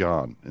 What's just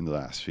gone in the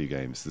last few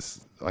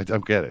games? I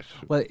don't get it.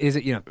 Well, is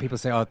it people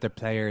say their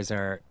players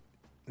are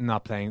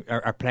not playing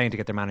are playing to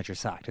get their manager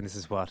sacked, and this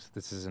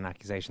is an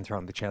accusation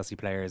thrown at the Chelsea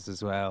players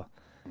as well.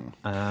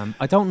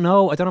 I don't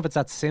know if it's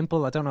that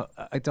simple.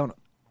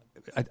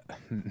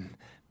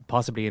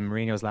 Possibly in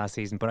Mourinho's last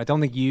season, but I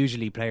don't think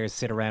usually players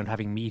sit around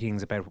having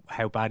meetings about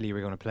how badly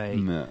we're going to play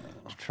to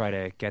try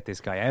to get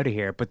this guy out of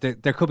here. But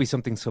there could be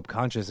something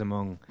subconscious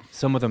among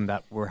some of them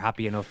that we're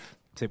happy enough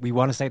we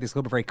want to stay at this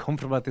club, we're very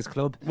comfortable at this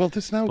club. Well,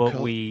 there's no but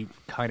we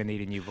kind of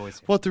need a new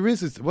voice. What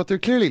they're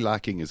clearly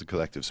lacking is a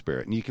collective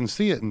spirit, and you can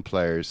see it in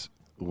players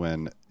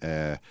when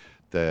the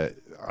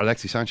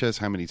Alexis Sanchez.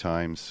 How many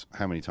times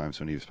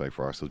when he was playing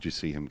for Arsenal, did you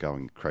see him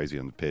going crazy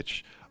on the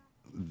pitch?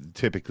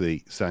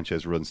 Typically,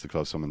 Sanchez runs to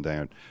close someone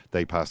down.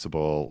 They pass the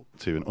ball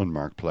to an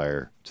unmarked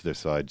player to their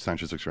side.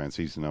 Sanchez looks around,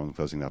 sees no one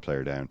closing that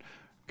player down,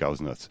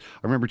 goes nuts. I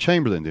remember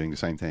Chamberlain doing the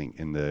same thing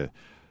in the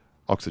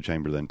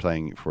Oxlade-Chamberlain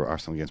playing for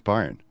Arsenal against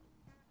Bayern,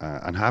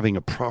 and having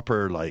a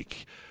proper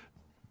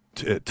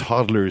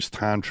toddler's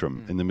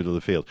tantrum in the middle of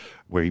the field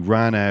where he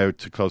ran out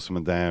to close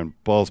someone down,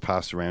 balls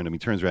passed around him, he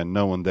turns around,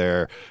 no one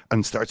there,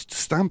 and starts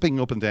stamping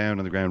up and down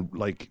on the ground,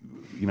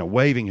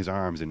 waving his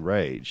arms in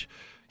rage.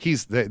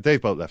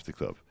 They've both left the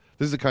club.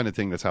 This is the kind of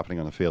thing that's happening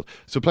on the field.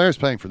 So players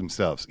playing for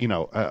themselves.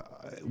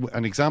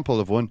 An example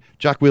of one,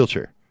 Jack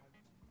Wilshere.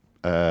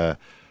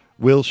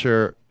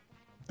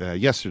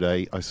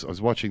 Yesterday, I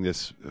was watching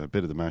this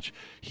bit of the match.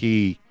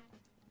 He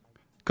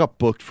got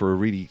booked for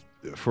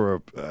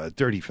a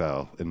dirty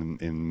foul in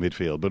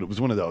midfield, but it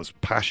was one of those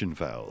passion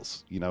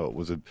fouls. It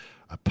was a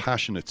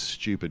passionate,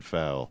 stupid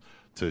foul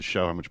to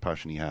show how much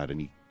passion he had,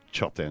 and he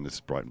chopped down this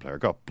Brighton player.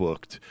 Got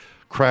booked.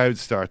 Crowds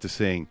start to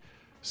sing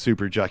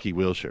Super Jackie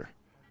Wilshere,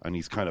 and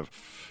he's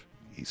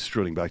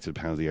strutting back to the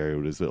penalty area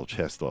with his little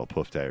chest all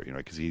puffed out,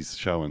 because he's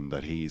showing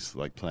that he's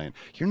playing.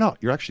 You're not.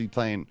 You're actually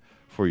playing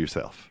for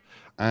yourself.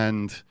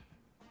 And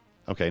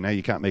okay, now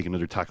you can't make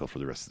another tackle for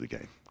the rest of the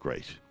game.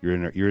 Great, you're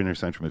in our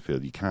central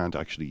midfield. You can't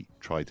actually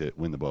try to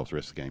win the ball for the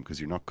rest of the game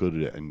because you're not good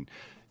at it, and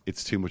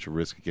it's too much of a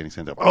risk of getting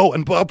sent up. Oh,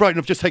 and Brighton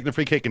have just taken a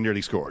free kick and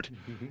nearly scored.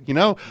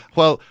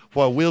 While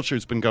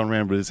Wilshere's been going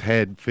around with his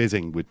head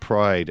fizzing with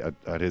pride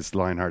at his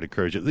lion-hearted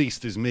courage. At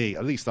least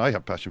I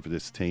have passion for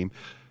this team.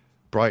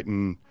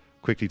 Brighton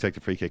quickly take the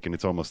free kick and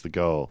it's almost the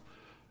goal.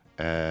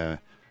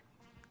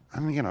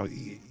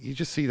 You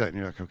just see that and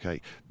you're like, okay,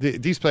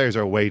 these players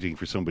are waiting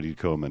for somebody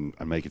to come and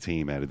make a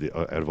team out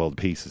of all the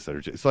pieces that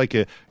are.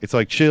 It's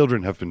like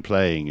children have been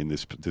playing in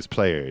this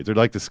player. They're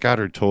like the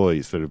scattered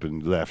toys that have been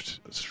left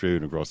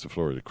strewn across the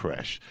floor of the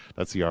creche.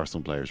 That's the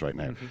Arsenal players right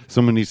now. Mm-hmm.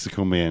 Someone needs to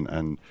come in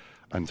and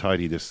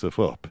tidy this stuff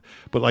up.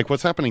 But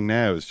what's happening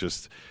now is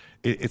just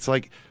it's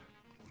like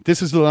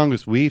this is the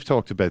longest we've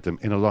talked about them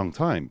in a long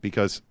time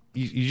because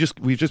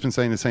we've just been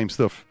saying the same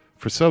stuff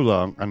for so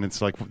long, and it's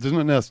like there's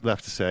nothing else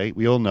left to say.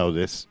 We all know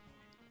this.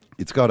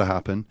 It's got to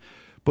happen.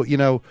 But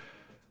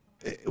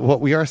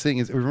what we are seeing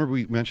is, remember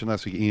we mentioned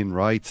last week Ian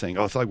Wright saying,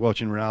 "Oh, it's like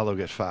watching Ronaldo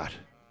get fat."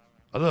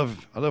 I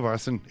love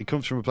Arsene. It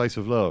comes from a place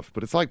of love,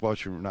 but it's like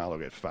watching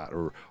Ronaldo get fat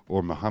or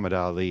Muhammad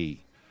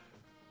Ali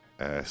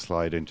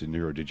slide into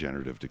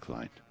neurodegenerative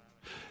decline.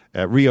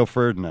 Rio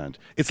Ferdinand.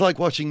 It's like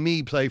watching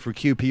me play for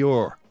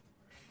QPR.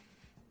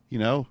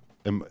 A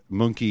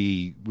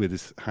monkey with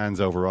his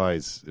hands over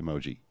eyes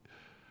emoji.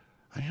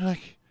 And you're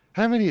like,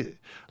 how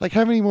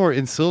many more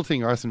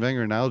insulting Arsene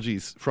Wenger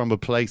analogies from a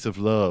place of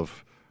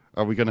love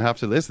are we going to have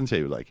to listen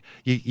to? Like,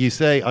 you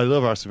say, I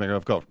love Arsene Wenger,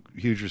 I've got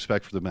huge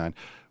respect for the man,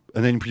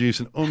 and then produce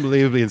an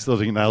unbelievably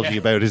insulting analogy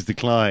about his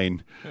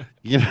decline.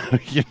 You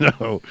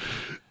know.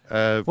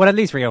 Well, at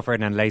least Rio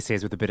Ferdinand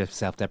laces with a bit of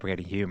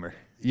self-deprecating humour.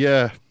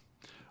 Yeah,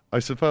 I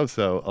suppose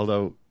so.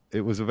 Although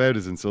it was about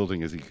as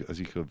insulting as he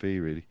could be,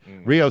 really.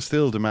 Rio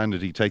still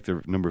demanded he take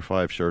the number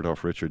 5 shirt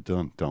off Richard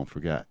Dunn. Don't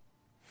forget,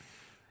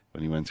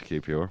 when he went to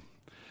QPR.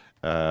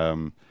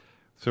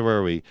 So where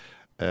are we?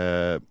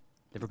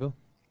 Liverpool.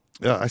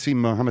 I see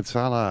Mohamed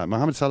Salah.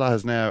 Mohamed Salah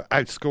has now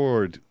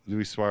outscored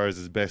Luis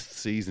Suarez's best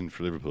season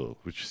for Liverpool,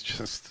 which is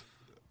just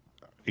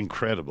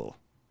incredible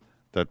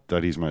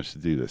that he's managed to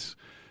do this.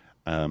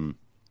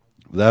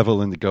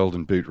 Level in the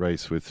Golden Boot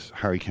race with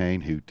Harry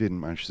Kane, who didn't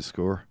manage to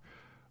score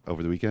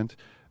over the weekend.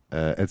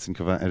 Edinson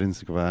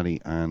Cavani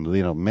and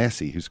Lionel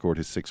Messi, who scored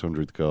his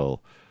 600th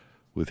goal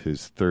with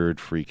his third consecutive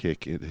free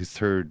kick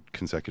third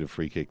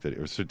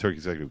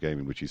consecutive game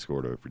in which he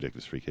scored a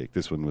ridiculous free kick.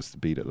 This one was to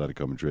beat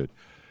Atletico Madrid,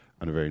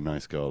 and a very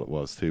nice goal it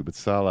was too. But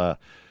Salah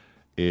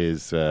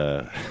is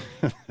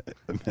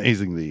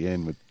amazingly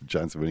in with the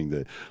chance of winning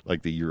the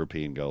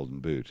European Golden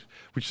Boot,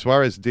 which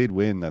Suarez did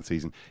win that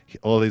season.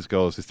 All his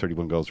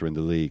 31 goals were in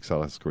the league.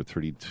 Salah scored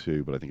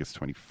 32, but I think it's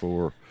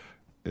 24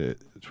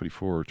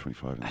 or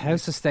 25. How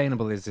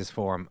sustainable is this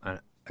form?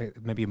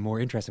 Maybe a more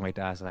interesting way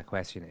to ask that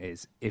question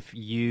is, if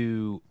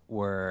you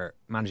were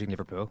managing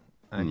Liverpool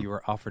and you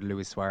were offered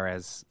Luis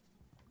Suarez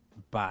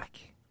back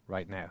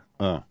right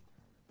now.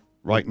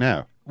 Right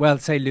now? Well,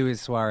 say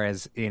Luis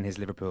Suarez in his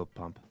Liverpool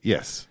pomp.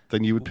 Yes.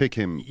 Then you would pick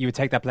him. You would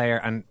take that player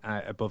and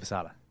above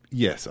Salah.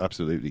 Yes,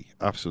 absolutely.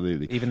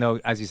 Absolutely. Even though,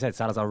 as you said,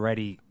 Salah's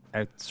already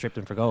outstripped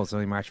him for goals. It's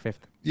only March 5th.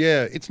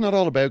 Yeah, it's not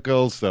all about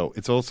goals, though.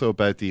 It's also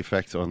about the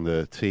effect on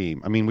the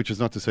team. I mean, which is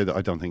not to say that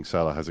I don't think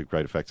Salah has a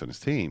great effect on his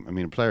team. I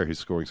mean, a player who's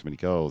scoring so many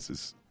goals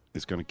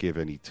is going to give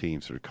any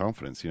team sort of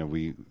confidence. You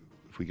know,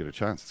 if we get a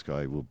chance, this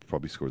guy will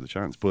probably score the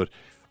chance. But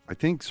I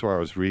think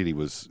Suarez really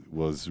was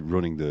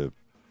running the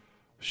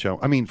show.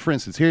 I mean, for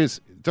instance,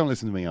 don't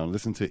listen to me on,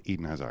 listen to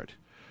Eden Hazard.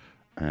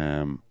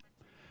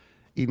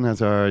 Eden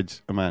Hazard,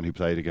 a man who's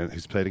played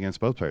against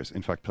both players.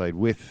 In fact, played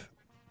with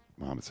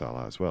Mohamed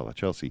Salah as well at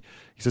Chelsea.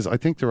 He says, I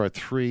think there are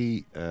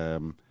 3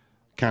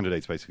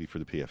 candidates basically for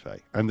the PFA.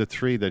 And the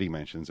 3 that he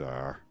mentions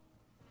are,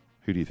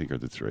 who do you think are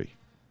the 3?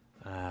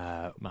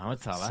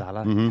 Mohamed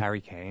Salah.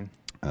 Harry Kane.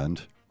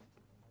 And?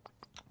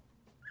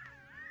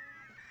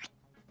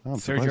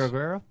 Sergio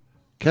Aguero?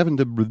 Kevin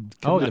De Bruyne.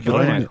 De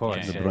Bruyne, of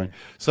course. De Bruyne.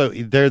 So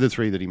they're the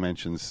 3 that he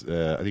mentions.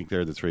 I think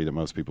they're the 3 that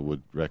most people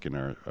would reckon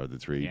are the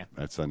 3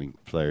 outstanding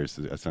players,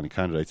 the outstanding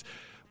candidates.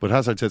 But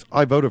Hazard says,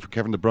 I voted for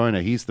Kevin De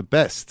Bruyne. He's the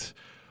best.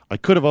 I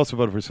could have also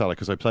voted for Salah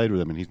because I played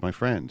with him and he's my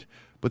friend.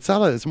 But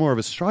Salah is more of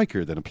a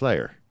striker than a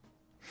player.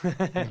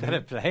 Than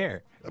a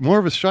player? More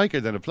of a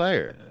striker than a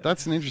player.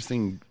 That's an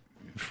interesting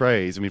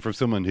phrase. I mean, for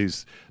someone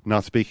who's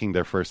not speaking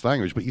their first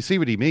language. But you see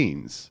what he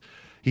means.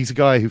 He's a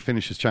guy who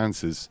finishes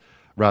chances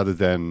rather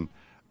than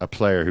a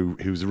player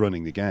who's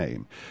running the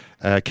game.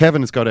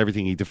 Kevin has got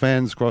everything. He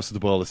defends, crosses the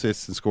ball,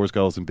 assists and scores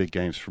goals in big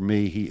games. For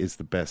me, he is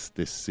the best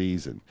this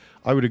season.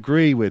 I would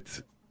agree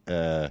with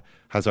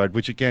Hazard,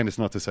 which again is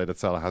not to say that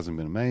Salah hasn't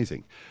been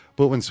amazing.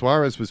 But when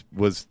Suarez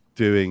was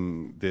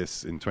doing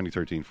this in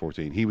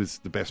 2013-14, he was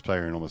the best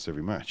player in almost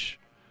every match.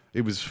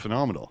 It was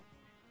phenomenal.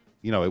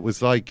 You know, it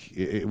was like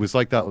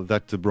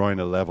that De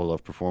Bruyne level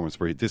of performance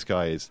where this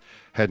guy is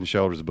head and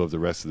shoulders above the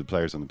rest of the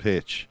players on the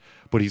pitch,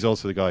 but he's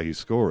also the guy who's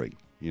scoring,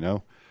 you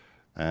know.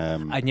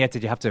 And yet,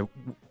 did you have to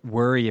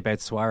worry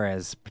about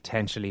Suarez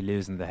potentially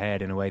losing the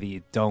head in a way that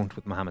you don't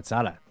with Mohamed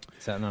Salah?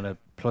 Is that not a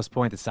plus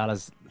point that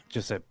Salah's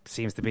just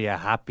seems to be a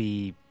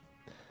happy,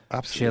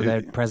 chilled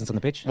out presence on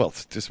the pitch? Well,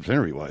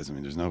 disciplinary wise, I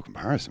mean, there's no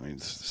comparison. I mean,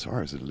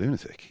 Suarez is a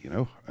lunatic, you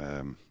know.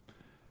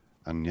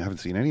 And you haven't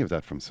seen any of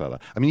that from Salah.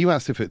 I mean, you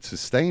asked if it's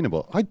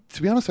sustainable.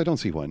 To be honest, I don't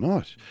see why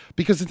not.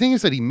 Because the thing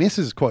is that he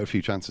misses quite a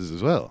few chances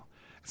as well.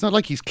 It's not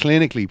like he's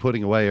clinically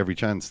putting away every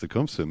chance that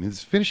comes to him.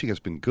 His finishing has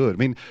been good. I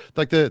mean,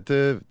 like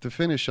the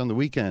finish on the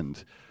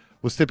weekend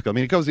was typical. I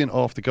mean, it goes in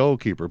off the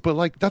goalkeeper, but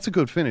like that's a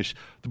good finish.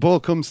 The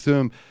ball comes to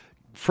him,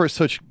 first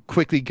touch,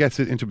 quickly gets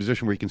it into a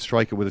position where he can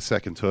strike it with a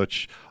second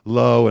touch,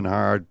 low and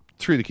hard,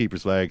 through the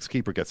keeper's legs.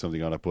 Keeper gets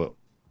something on it, but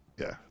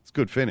yeah, it's a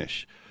good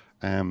finish.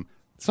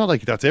 It's not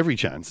like that's every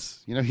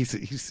chance. You know,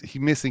 he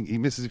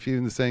misses a few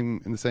in the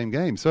same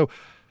game. So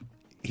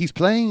he's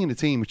playing in a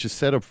team which is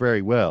set up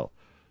very well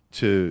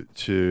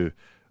to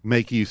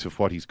make use of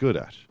what he's good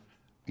at.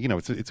 You know,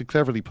 it's a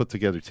cleverly put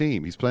together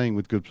team. He's playing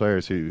with good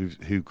players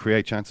who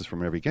create chances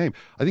from every game.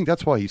 I think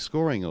that's why he's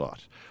scoring a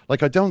lot.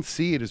 Like, I don't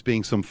see it as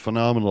being some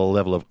phenomenal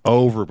level of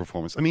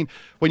overperformance. I mean,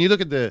 when you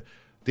look at the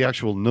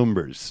actual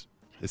numbers,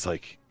 it's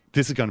like,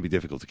 this is going to be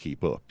difficult to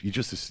keep up. You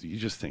just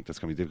think that's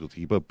going to be difficult to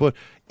keep up. But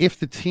if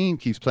the team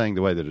keeps playing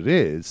the way that it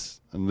is,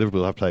 and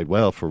Liverpool have played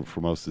well for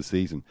most of the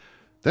season,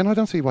 then I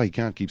don't see why he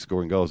can't keep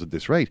scoring goals at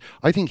this rate.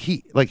 I think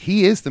he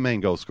is the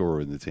main goal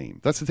scorer in the team.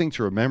 That's the thing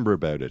to remember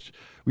about it.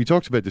 We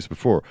talked about this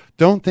before.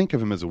 Don't think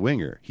of him as a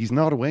winger. He's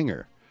not a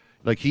winger.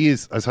 Like, he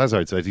is, as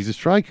Hazard said, he's a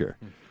striker.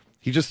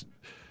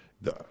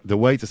 the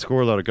way to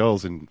score a lot of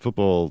goals in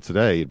football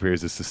today, it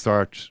appears, is to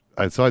start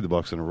outside the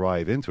box and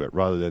arrive into it,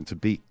 rather than to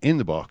be in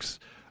the box,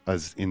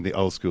 as in the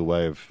old school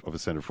way of a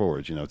centre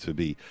forward. To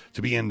be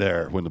in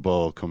there when the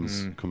ball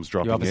comes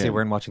dropping in. You obviously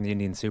weren't watching the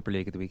Indian Super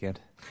League at the weekend.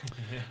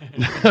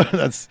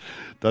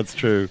 That's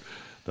true.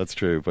 That's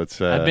true. But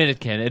admit it,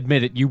 Ken.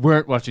 Admit it. You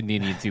weren't watching the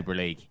Indian Super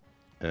League.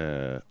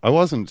 I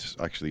wasn't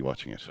actually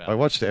watching it. Well, I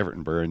watched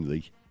Everton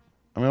Burnley.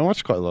 I mean, I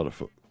watched quite a lot of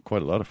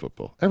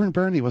football. Everton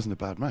Burnley wasn't a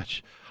bad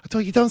match. I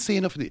thought you don't see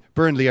enough of the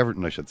Burnley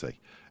Everton, I should say.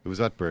 It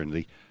was at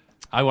Burnley.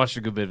 I watched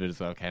a good bit of it as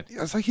well, Ken.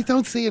 It's like you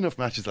don't see enough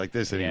matches like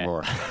this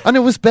anymore, and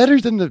it was better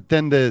than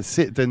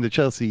the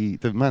Chelsea,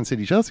 the Man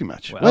City Chelsea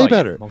match. Way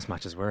better. Most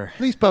matches were.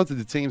 At least both of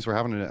the teams were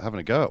having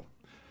a go.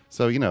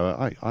 So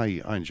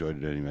I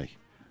enjoyed it anyway.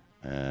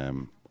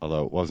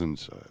 Although it wasn't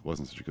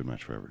such a good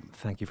match for Everton.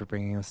 Thank you for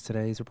bringing us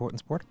today's Report in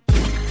Sport.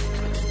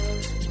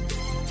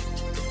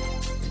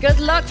 Good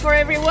luck for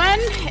everyone,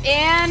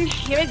 and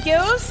here it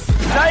goes.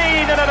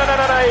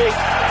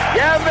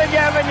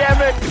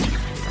 Yemen.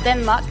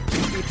 Denmark,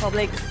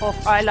 Republic of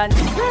Ireland.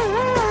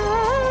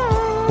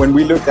 When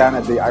we look down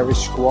at the Irish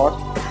squad,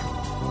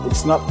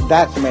 it's not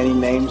that many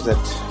names that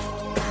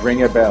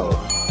ring a bell.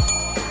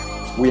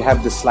 We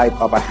have the slight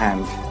upper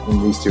hand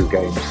in these two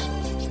games.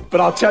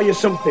 But I'll tell you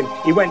something,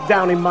 he went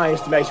down in my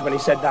estimation when he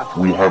said that.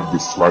 We have the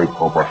slight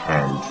upper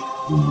hand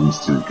in these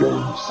two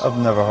games. I've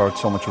never heard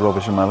so much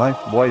rubbish in my life.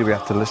 Why do we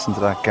have to listen to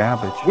that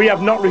garbage? We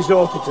have not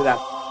resorted to that.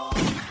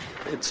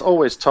 It's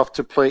always tough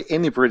to play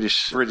any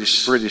British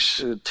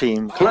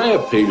team. Can I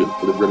appeal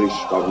to the British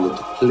government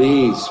to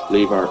please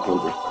leave our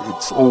country?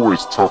 It's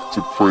always tough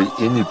to play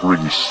any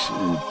British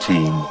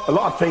team. A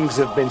lot of things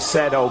have been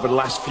said over the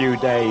last few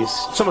days.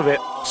 Some of it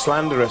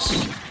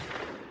slanderous.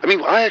 I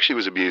mean, I actually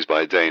was abused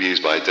by a Dane as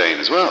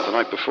well the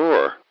night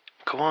before.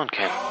 Go on,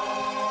 Ken.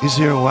 Is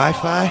there a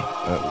Wi-Fi?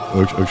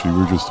 Actually,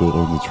 we're just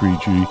on the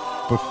 3G.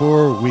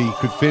 Before we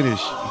could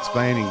finish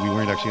explaining we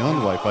weren't actually on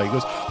the Wi-Fi, he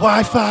goes,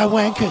 Wi-Fi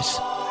wankers!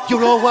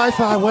 You're all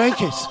Wi-Fi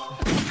wankers!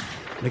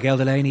 Miguel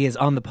Delaney is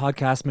on the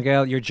podcast.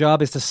 Miguel, your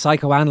job is to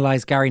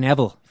psychoanalyse Gary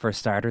Neville, for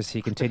starters.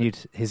 He continued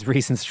his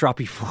recent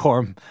stroppy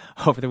form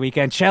over the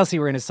weekend. Chelsea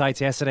were in his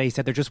sights yesterday. He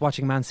said they're just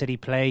watching Man City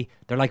play.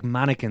 They're like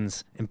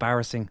mannequins.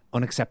 Embarrassing,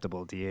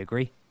 unacceptable. Do you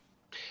agree?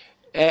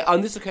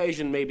 On this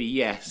occasion, maybe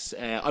yes.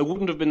 I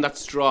wouldn't have been that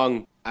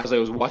strong as I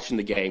was watching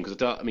the game, because I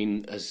thought,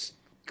 as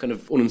kind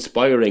of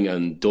uninspiring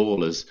and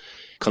dull as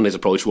Conte's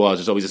approach was,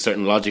 there's always a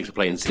certain logic to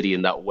playing City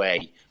in that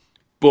way.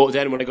 But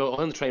then when I go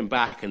on the train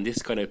back, and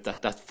this kind of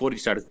that footage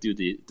started to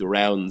do the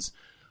rounds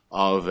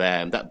of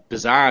that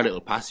bizarre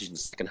little passage in the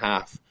second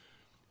half,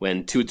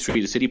 when 2 or 3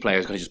 of the City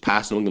players kind of just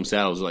passing among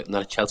themselves, like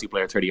not a Chelsea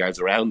player 30 yards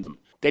around them,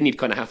 then you'd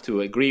kind of have to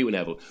agree with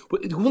Neville.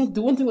 But the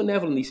one thing with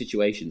Neville in these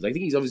situations, I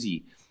think he's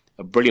obviously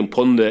a brilliant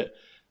pundit,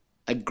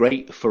 a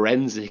great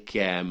forensic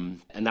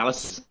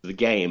analysis of the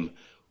game.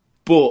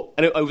 But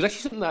and it was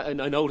actually something that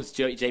I noticed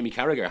Jamie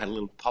Carragher had a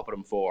little pop at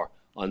him for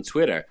on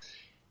Twitter.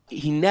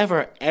 He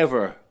never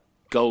ever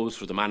goes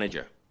for the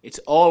manager. It's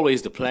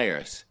always the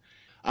players.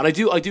 And I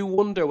do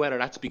wonder whether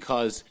that's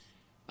because,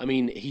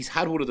 he's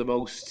had one of the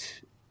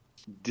most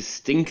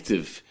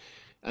distinctive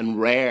and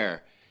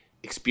rare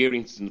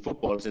experiences in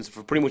football since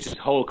for pretty much his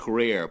whole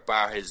career,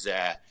 bar his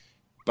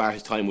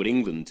time with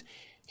England.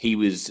 He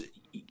was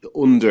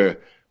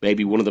under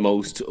maybe one of the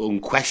most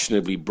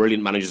unquestionably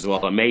brilliant managers of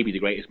all time, maybe the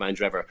greatest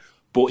manager ever.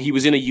 But he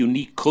was in a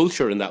unique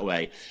culture in that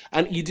way.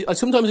 And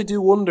sometimes I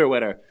do wonder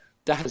whether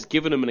that has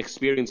given him an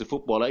experience of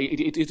football.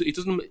 It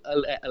doesn't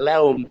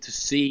allow him to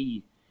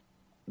see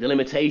the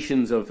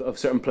limitations of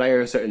certain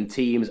players, certain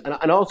teams,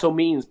 and also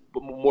means,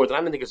 more than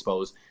anything, I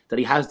suppose, that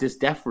he has this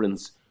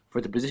deference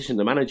for the position of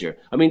the manager.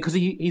 Because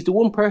he's the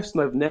one person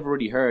I've never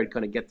really heard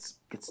kind of get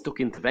stuck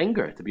into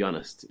Wenger, to be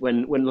honest.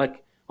 When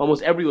like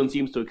almost everyone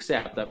seems to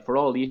accept that for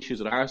all the issues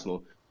at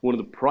Arsenal, one of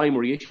the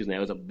primary issues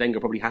now is that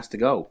Wenger probably has to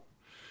go.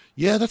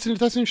 Yeah, that's an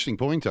interesting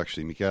point,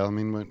 actually, Miguel.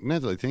 Now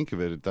that I think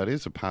of it, that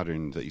is a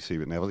pattern that you see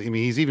with Neville.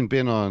 He's even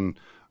been on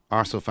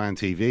Arsenal Fan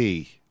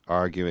TV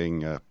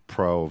arguing a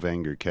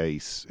pro-Wenger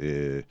case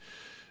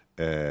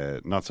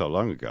not so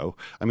long ago.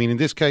 In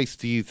this case,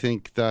 do you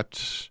think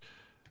that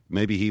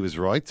maybe he was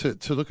right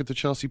to look at the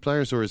Chelsea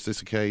players, or is this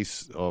a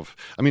case of...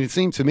 it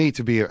seemed to me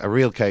to be a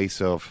real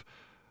case of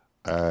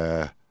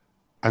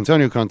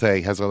Antonio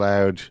Conte has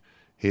allowed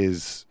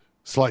his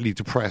slightly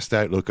depressed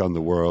outlook on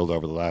the world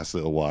over the last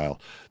little while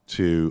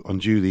to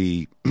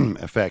unduly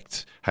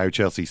affect how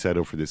Chelsea set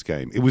up for this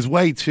game. It was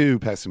way too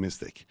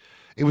pessimistic.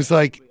 It was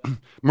like,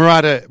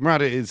 Morata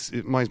is,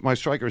 my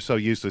striker is so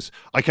useless,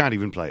 I can't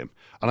even play him.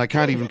 And I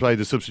can't even play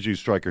the substitute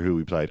striker who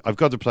we played. I've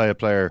got to play a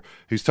player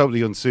who's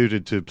totally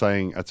unsuited to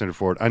playing at centre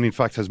forward, and in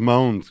fact has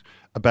moaned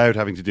about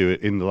having to do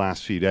it in the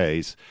last few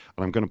days.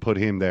 And I'm going to put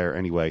him there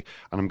anyway.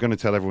 And I'm going to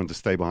tell everyone to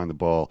stay behind the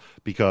ball,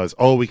 because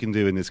all we can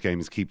do in this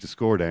game is keep the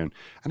score down.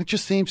 And it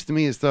just seems to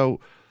me as though,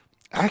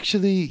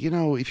 actually,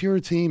 if you're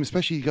a team,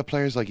 especially you got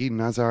players like Eden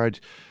Hazard,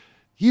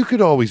 you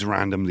could always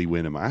randomly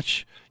win a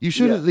match. You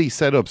should at least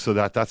set up so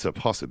that that's a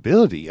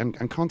possibility.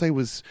 And Conte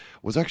was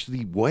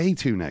actually way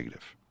too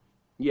negative.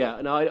 Yeah,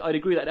 and I'd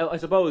agree with that. Now, I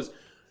suppose,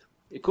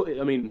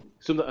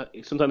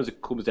 sometimes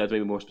it comes down to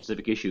maybe more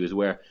specific issues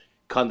where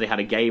Conte had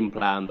a game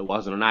plan that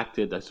wasn't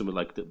enacted, that something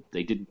like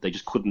they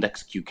just couldn't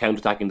execute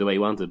counter-attacking the way he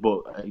wanted.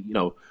 But,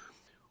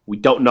 we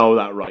don't know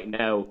that right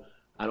now.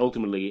 And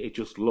ultimately, it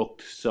just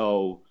looked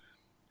so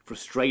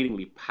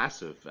frustratingly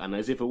passive and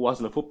as if it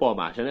wasn't a football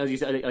match. And as you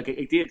said,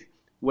 it did,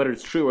 whether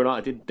it's true or not,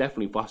 it did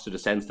definitely foster the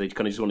sense that they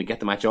kind of just want to get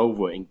the match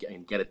over and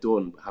get it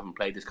done, having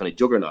played this kind of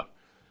juggernaut.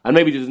 And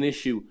maybe there's an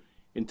issue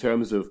in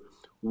terms of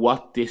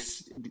what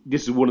this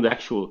is one of the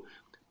actual,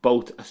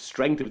 both a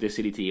strength of this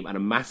City team and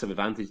a massive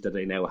advantage that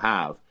they now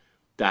have,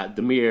 that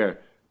the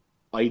mere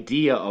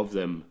idea of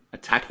them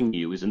attacking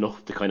you is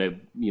enough to kind of,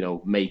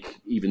 make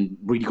even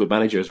really good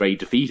managers very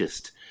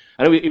defeatist.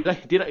 And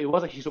it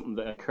was actually something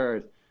that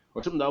occurred,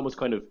 or something that almost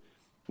kind of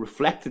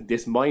reflected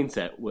this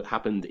mindset. What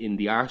happened in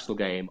the Arsenal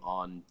game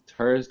on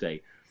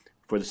Thursday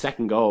for the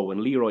second goal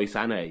when Leroy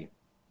Sané,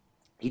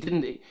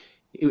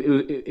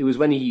 it was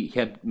when he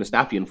had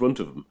Mustafi in front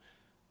of him,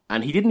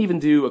 and he didn't even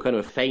do a kind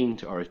of a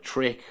feint or a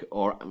trick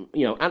or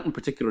anything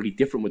particularly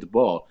different with the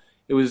ball.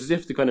 It was as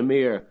if the kind of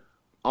mere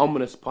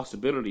ominous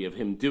possibility of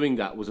him doing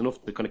that was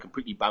enough to kind of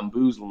completely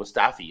bamboozle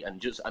Mustafi,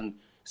 and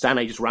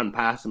Sané just ran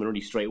past him and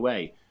really straight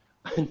away.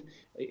 And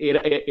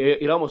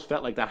it almost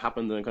felt like that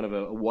happened in kind of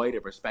a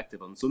wider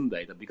perspective on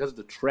Sunday, that because of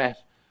the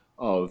threat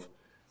of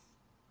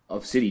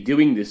City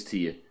doing this to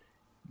you,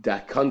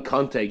 that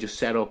Conte just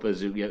set up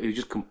as it was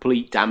just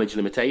complete damage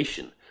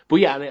limitation. But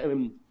yeah,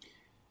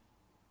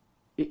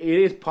 it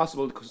is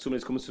possible because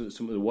sometimes it comes to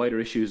some of the wider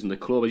issues in the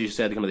club, as you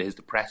said, kind of his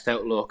depressed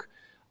outlook,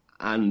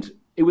 and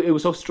it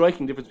was so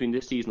striking difference between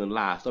this season and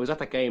last. I was at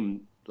that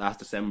game last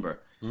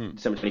December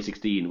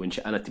 2016,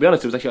 and to be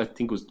honest, it was actually, I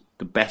think, it was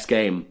the best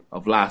game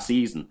of last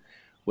season,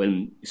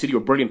 when City were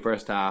brilliant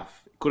first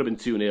half. It could have been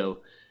 2-0.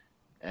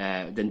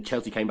 Then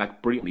Chelsea came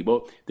back brilliantly.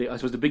 But I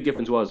suppose the big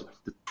difference was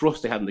the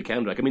trust they had in the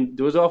counter.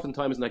 There was often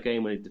times in that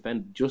game when they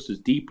defended just as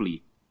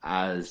deeply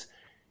as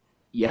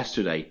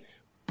yesterday.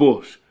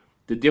 But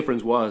the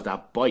difference was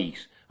that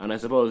bite. And I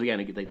suppose,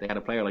 again, they had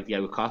a player like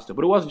Diego Costa.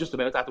 But it wasn't just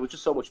about that. There was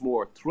just so much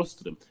more thrust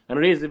to them. And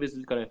it is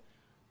this kind of,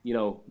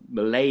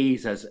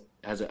 malaise has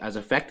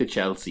affected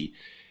Chelsea.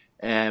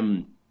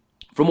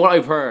 From what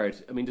I've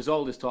heard, there's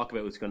all this talk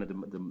about kind of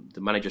the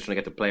managers trying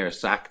to get the players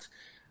sacked.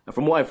 And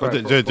from what I've heard,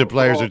 the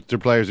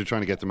players are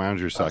trying to get the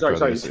manager sacked. The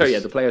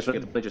players trying to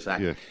get the manager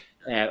sacked.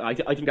 Yeah. I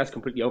think that's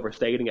completely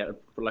overstating it.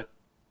 But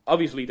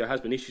obviously, there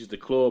has been issues with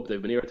the club.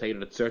 They've been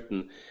irritated at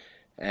certain,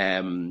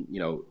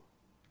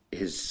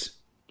 his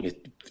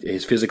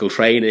physical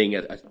training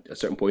at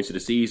certain points of the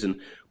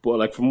season.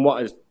 But from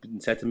what has been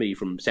said to me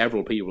from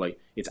several people,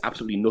 it's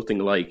absolutely nothing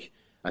like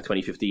a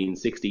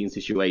 2015-16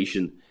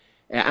 situation.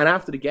 And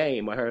after the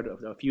game, I heard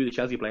a few of the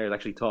Chelsea players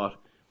actually thought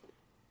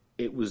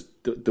it was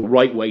the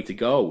right way to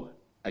go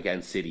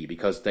against City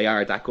because they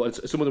are that good.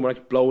 Some of them were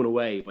blown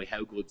away by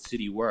how good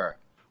City were.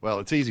 Well,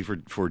 it's easy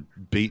for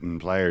beaten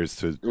players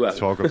to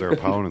talk up their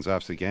opponents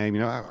after the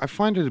game. I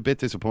find it a bit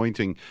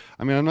disappointing.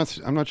 I'm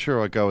not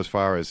sure I'd go as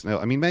far as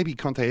now. Maybe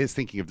Conte is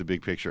thinking of the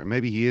big picture, and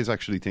maybe he is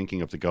actually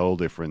thinking of the goal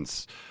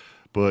difference.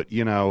 But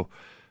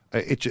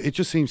it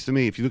just seems to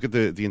me, if you look at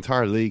the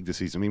entire league this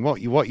season,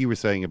 what you were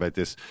saying about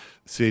this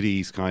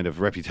City's kind of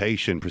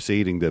reputation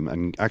preceding them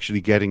and actually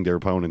getting their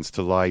opponents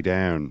to lie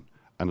down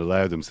and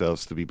allow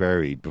themselves to be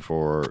buried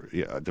before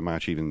the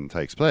match even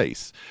takes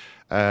place.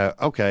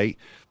 Okay,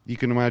 you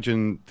can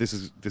imagine this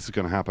is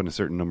going to happen a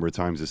certain number of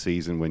times this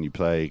season when you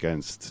play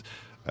against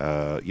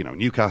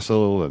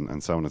Newcastle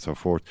and so on and so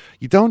forth.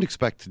 You don't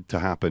expect it to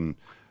happen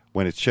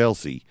when it's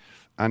Chelsea.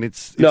 And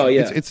it's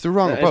the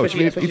wrong approach.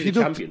 If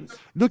you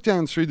look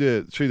down through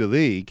the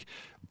league,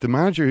 the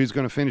manager who's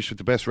going to finish with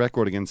the best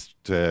record against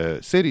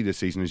City this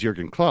season is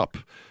Jurgen Klopp,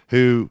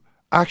 who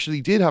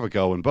actually did have a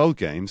go in both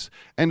games,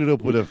 ended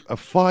up with a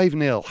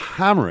 5-0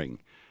 hammering,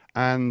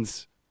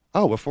 and a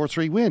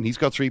 4-3 win. He's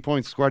got 3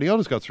 points.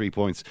 Guardiola's got 3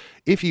 points.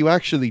 If you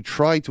actually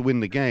try to win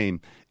the game,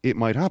 it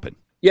might happen.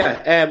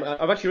 Yeah,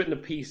 I've actually written a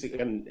piece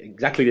on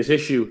exactly this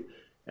issue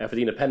for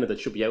the Independent that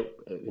should be out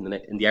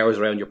in the hours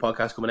around your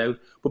podcast coming out.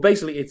 But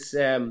basically, it's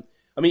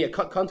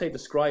Conte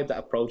described that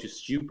approach as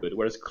stupid,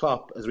 whereas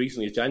Klopp, as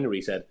recently as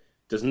January, said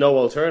there's no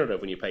alternative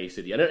when you play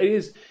City. And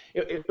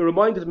it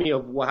reminded me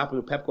of what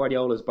happened with Pep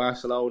Guardiola's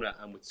Barcelona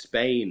and with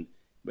Spain,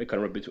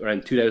 kind of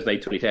around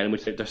 2008-2010, in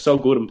which they're so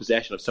good in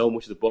possession of so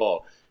much of the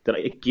ball that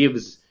it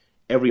gives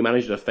every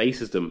manager that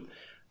faces them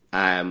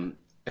a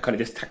kind of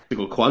this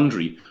tactical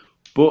quandary.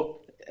 But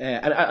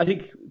and I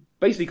think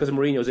basically because of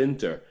Mourinho's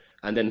Inter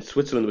and then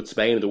Switzerland with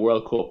Spain in the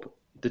World Cup,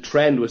 the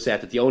trend was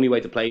set that the only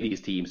way to play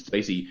these teams is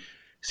basically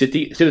sit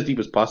as deep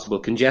as possible,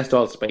 congest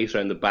all the space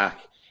around the back,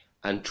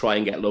 and try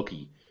and get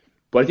lucky.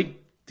 But I think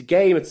the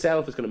game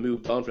itself is going to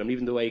move on from him,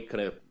 even the way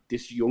kind of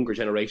this younger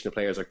generation of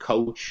players are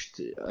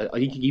coached. I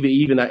think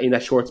even in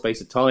that short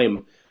space of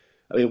time,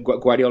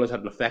 Guardiola's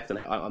had an effect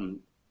on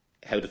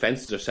how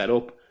defences are set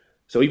up.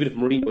 So even if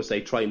Mourinho would say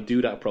try and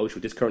do that approach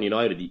with this current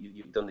United,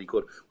 you've done what you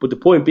could. But the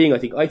point being,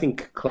 I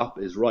think Klopp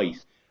is right.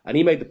 And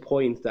he made the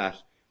point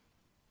that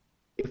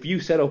if you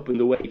set up in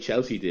the way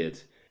Chelsea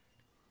did,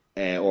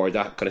 or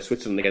that kind of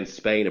Switzerland against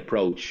Spain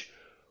approach,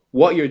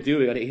 what you're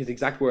doing, I think his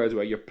exact words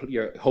were,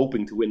 you're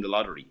hoping to win the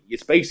lottery.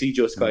 It's basically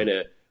just kind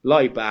of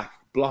lie back,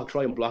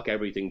 try and block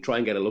everything, try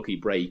and get a lucky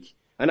break.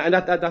 And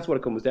that's what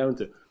it comes down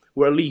to.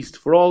 Where at least,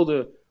 for all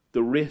the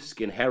risk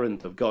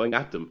inherent of going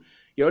at them,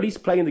 you're at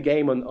least playing the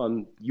game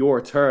on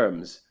your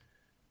terms,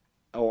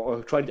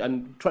 or trying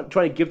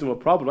to give them a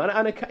problem.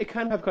 And it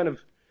can have kind of,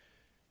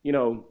 you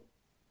know,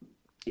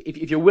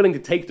 if you're willing to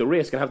take the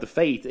risk and have the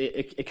faith,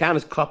 it can,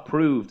 as Klopp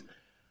proved,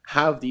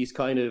 have these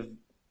kind of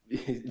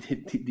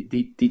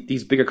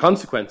these bigger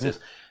consequences.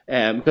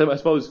 Because I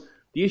suppose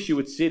the issue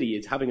with City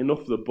is having enough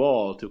of the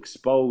ball to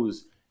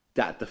expose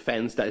that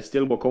defence that is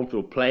still more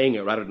comfortable playing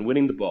it rather than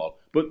winning the ball.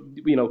 But,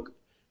 you know,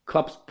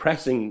 Klopp's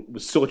pressing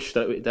was such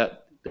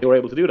that they were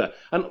able to do that.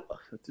 And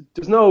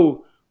there's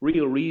no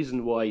real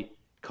reason why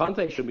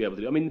Conte shouldn't be able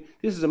to do it. I mean,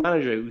 this is a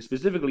manager who,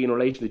 specifically in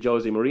relation to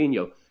Jose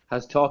Mourinho,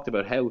 has talked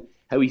about how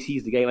he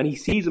sees the game. And he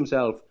sees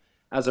himself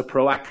as a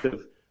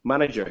proactive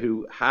manager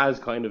who has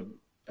kind of,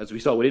 as we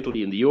saw with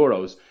Italy in the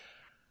Euros,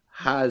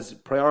 has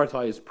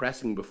prioritised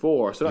pressing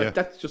before. So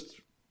that's just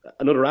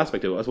another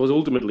aspect of it. I suppose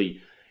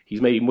ultimately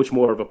he's maybe much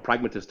more of a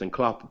pragmatist than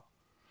Klopp.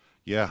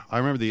 Yeah, I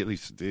remember the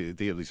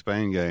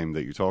Italy-Spain game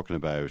that you're talking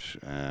about.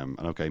 And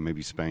okay,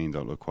 maybe Spain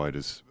don't look quite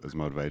as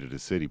motivated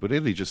as City, but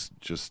Italy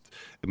just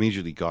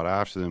immediately got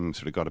after them,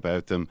 sort of got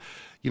about them.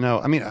 You know,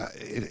 I mean, I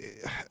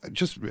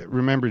just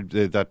remembered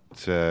that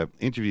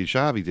interview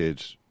Xavi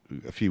did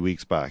a few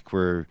weeks back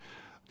where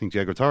I think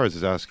Diego Torres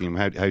is asking him,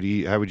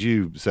 how would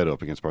you set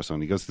up against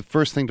Barcelona? He goes, the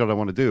first thing that I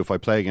want to do if I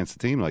play against a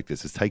team like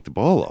this is take the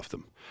ball off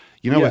them.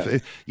 You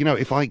know,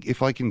 if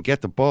I can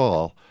get the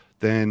ball,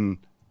 then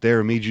they're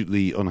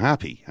immediately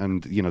unhappy,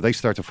 and you know they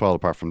start to fall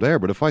apart from there.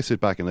 But if I sit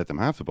back and let them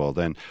have the ball,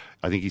 then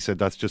I think he said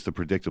that's just a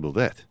predictable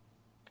death.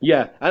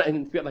 Yeah,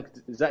 and like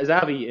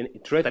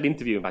Xavi throughout that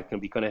interview, in fact,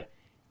 can be kind of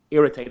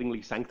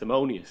irritatingly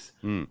sanctimonious,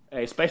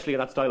 especially in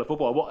that style of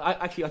football. Well,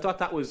 I thought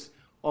that was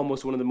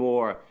almost one of the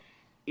more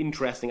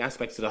interesting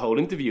aspects of the whole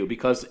interview,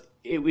 because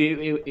it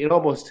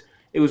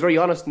was very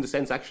honest in the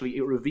sense, actually,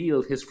 it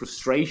revealed his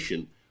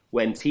frustration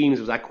when teams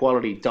of that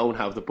quality don't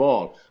have the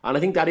ball. And I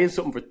think that is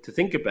something to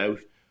think about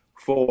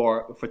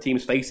for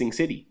teams facing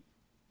City.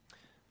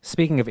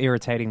 Speaking of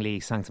irritatingly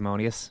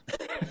sanctimonious,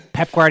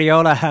 Pep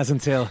Guardiola has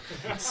until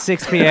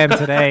 6 p.m.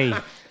 today,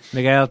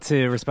 Miguel,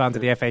 to respond to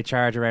the FA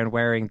charge around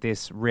wearing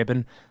this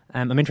ribbon.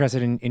 I'm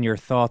interested in your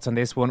thoughts on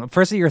this one.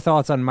 Firstly, your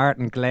thoughts on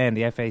Martin Glenn,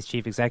 the FA's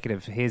chief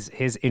executive,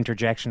 his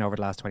interjection over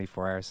the last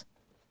 24 hours.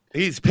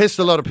 He's pissed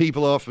a lot of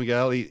people off,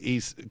 Miguel.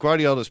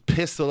 Guardiola's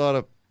pissed a lot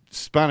of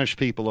Spanish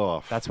people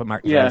off. That's what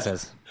Martin Glenn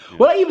says.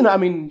 Well, even I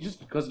mean, just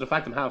because of the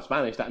fact I'm half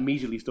Spanish, that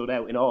immediately stood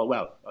out in all.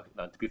 Well,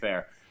 to be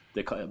fair,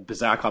 the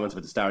bizarre comments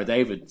about the Star of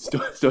David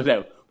stood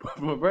out. But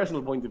from a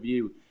personal point of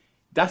view,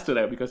 that stood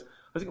out because I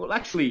was thinking, well,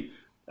 actually,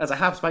 as a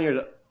half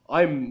Spaniard,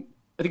 I think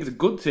it's a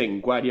good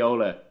thing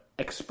Guardiola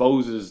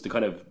exposes the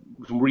kind of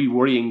some really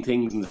worrying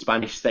things in the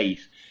Spanish state.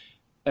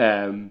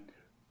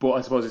 But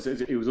I suppose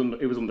it was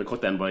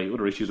undercut then by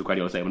other issues of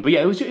Guardiola's statement. But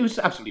yeah, it was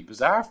absolutely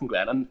bizarre from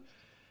Glenn, and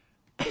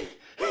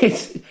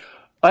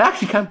I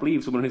actually can't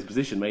believe someone in his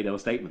position made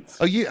those statements.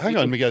 Oh, hang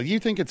on, Miguel. You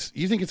think it's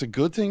a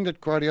good thing that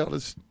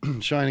Guardiola's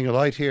shining a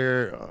light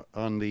here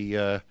on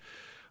the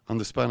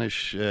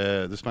Spanish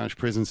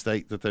prison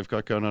state that they've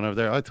got going on over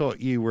there? I thought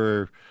you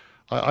were.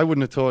 I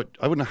wouldn't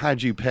have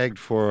had you pegged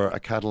for a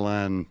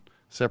Catalan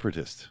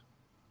separatist.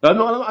 I'm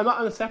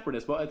not a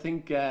separatist, but I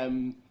think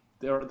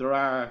there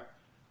are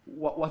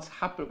what's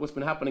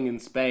been happening in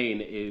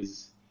Spain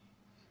is.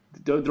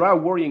 There are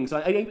worrying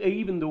signs.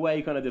 Even the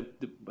way kind of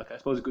I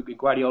suppose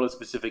Guardiola's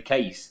specific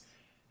case,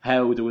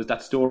 how there was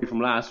that story from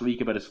last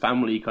week about his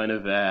family kind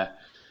of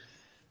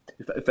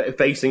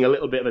facing a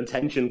little bit of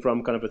attention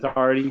from kind of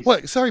authorities.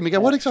 Well, sorry,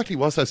 Miguel, what exactly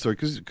was that story?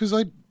 Because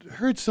I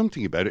heard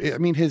something about it. I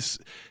mean, his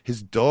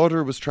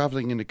daughter was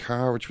travelling in a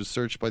car which was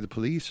searched by the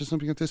police or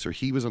something like this, or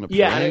he was on a plane.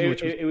 Yeah,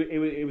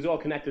 it was all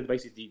connected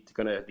basically to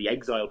kind of the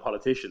exiled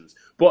politicians.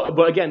 But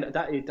again,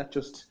 that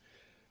just,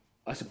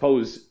 I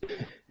suppose.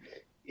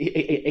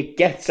 It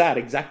gets at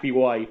exactly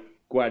why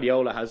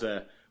Guardiola has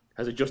a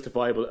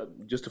justifiable,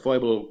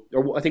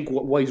 or I think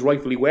why he's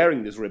rightfully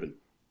wearing this ribbon.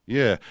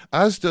 Yeah,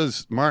 as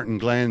does Martin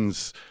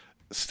Glenn's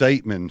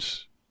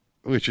statement,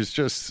 which is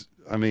just,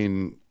 I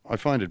mean, I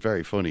find it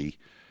very funny.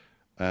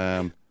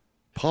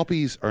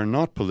 Poppies are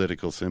not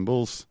political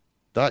symbols.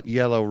 That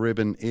yellow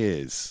ribbon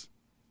is.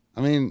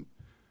 I mean,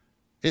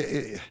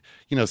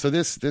 so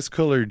this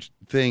coloured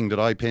thing that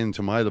I pin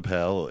to my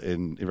lapel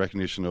in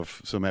recognition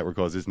of some outward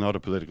cause is not a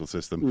political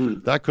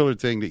system. That coloured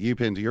thing that you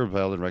pin to your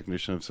lapel in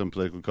recognition of some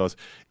political cause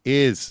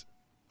is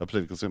a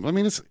political symbol. I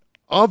mean, it's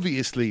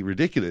obviously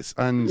ridiculous,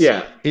 and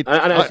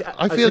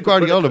I feel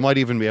Guardiola might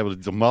even be able to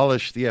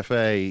demolish the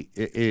FA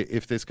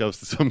if this goes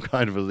to some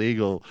kind of a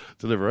legal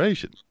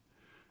deliberation.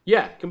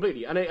 Yeah,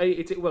 completely, and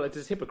it's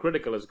as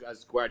hypocritical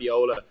as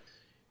Guardiola.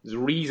 His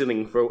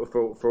reasoning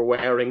for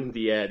wearing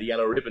the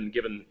yellow ribbon,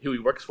 given who he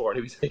works for and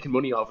who he's taking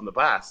money off in the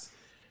past.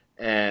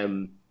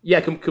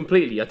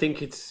 Completely. I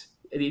think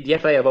the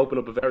FA have opened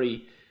up a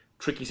very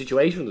tricky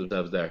situation for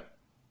themselves there.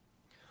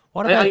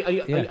 What about?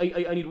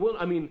 I need one.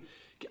 I mean,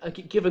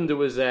 given there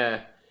was,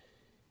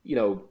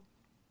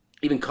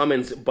 even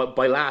comments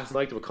by last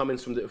night, there were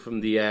comments from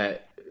the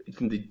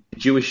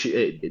Jewish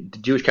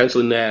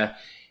Council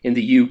in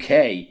the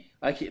UK.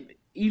 Like,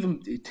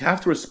 even to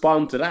have to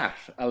respond to that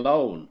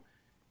alone,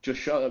 just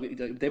show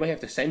they might have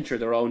to censure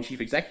their own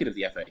chief executive of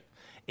the FA.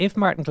 If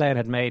Martin Clown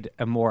had made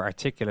a more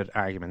articulate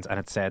argument and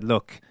had said,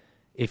 look,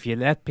 if you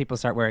let people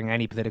start wearing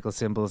any political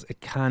symbols,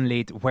 it can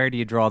lead to, where do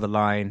you draw the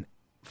line?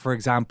 For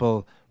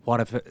example, what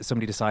if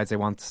somebody decides they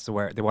want to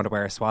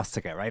wear a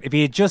swastika, right? If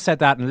he had just said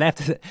that and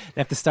left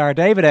the Star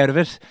David out of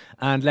it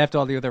and left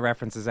all the other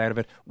references out of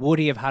it, would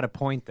he have had a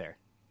point there?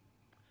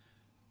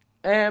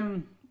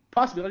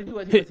 Possibly.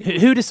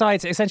 Who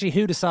decides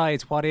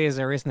what is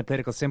or isn't a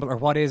political symbol, or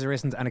what is or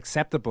isn't an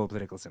acceptable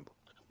political symbol?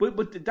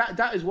 But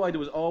that is why there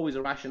was always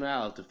a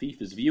rationale to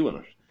FIFA's view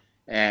on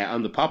it,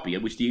 on the poppy,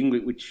 which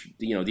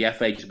the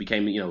FA just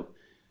became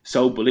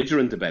so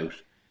belligerent about,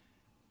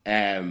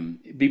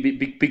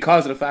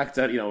 because of the fact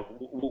that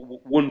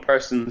one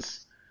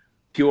person's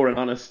pure and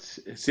honest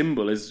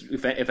symbol is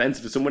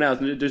offensive to someone else,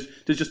 and there's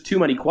just too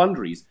many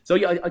quandaries. So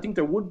yeah, I think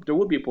there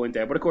would be a point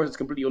there, but of course it's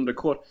completely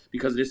undercut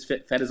because of this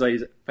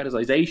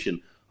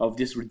fetishization of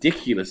this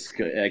ridiculous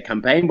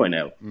campaign by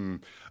now.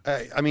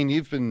 I mean,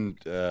 you've seen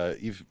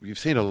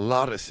a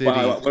lot of City.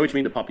 By which you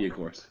mean the poppy, of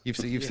course. You've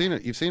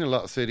seen a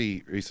lot of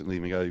City recently,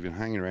 Miguel. You've been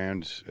hanging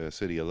around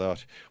City a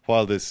lot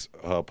while this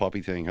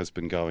poppy thing has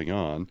been going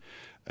on,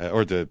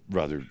 or the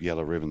rather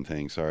yellow ribbon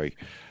thing. Sorry,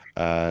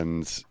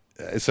 and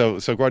so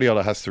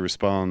Guardiola has to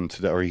respond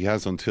to that, or he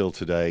has until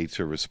today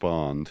to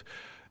respond.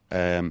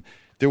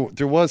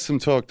 There was some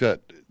talk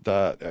that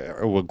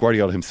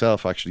Guardiola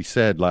himself actually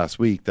said last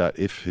week that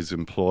if his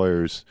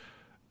employers,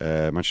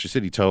 Manchester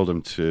City, told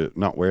him to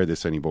not wear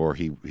this anymore,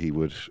 he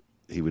would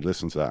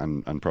listen to that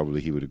and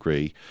probably he would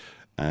agree.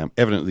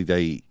 Evidently,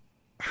 they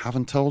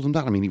haven't told him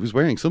that. I mean, he was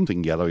wearing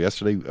something yellow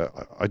yesterday.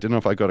 I don't know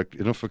if I got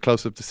enough of a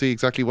close-up to see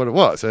exactly what it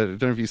was. I don't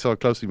know if you saw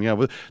it closely.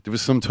 But there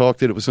was some talk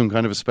that it was some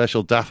kind of a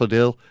special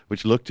daffodil,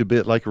 which looked a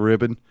bit like a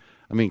ribbon.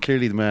 I mean,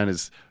 clearly the man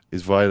is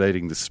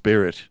violating the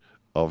spirit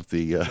of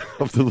the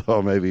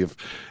law, maybe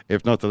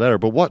if not the letter.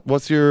 But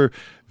what's your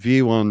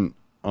view on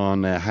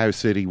how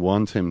City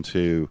want him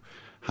to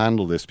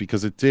handle this?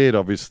 Because it did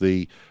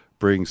obviously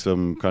bring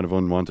some kind of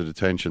unwanted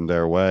attention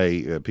their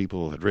way.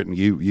 People had written,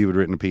 you had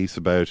written a piece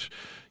about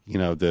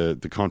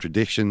the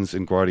contradictions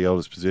in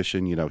Guardiola's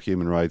position.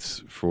 Human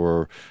rights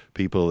for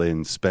people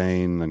in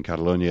Spain and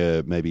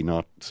Catalonia, maybe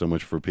not so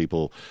much for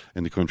people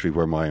in the country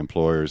where my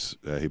employers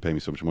who pay me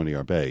so much money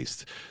are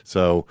based.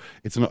 So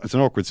it's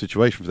an awkward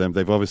situation for them.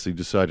 They've obviously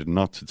decided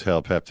not to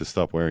tell Pep to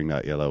stop wearing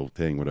that yellow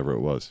thing, whatever it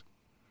was.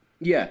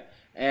 Yeah,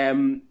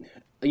 and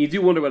you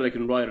do wonder whether they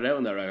can ride it out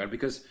in that regard,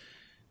 because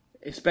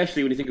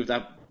especially when you think of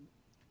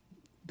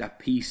that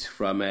piece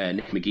from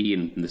Nick McGee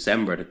in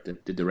December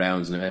that did the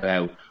rounds, and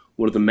how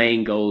one of the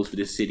main goals for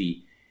this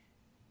the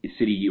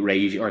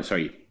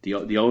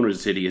owners of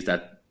the city, is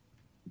that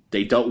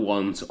they don't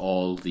want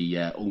all the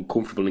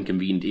uncomfortable,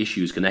 inconvenient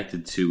issues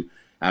connected to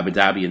Abu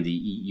Dhabi and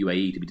the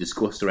UAE to be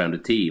discussed around the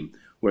team.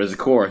 Whereas, of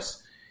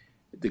course,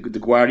 the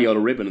Guardiola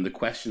ribbon and the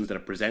questions that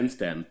it presents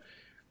then,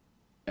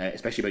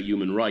 especially about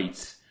human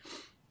rights,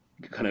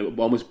 kind of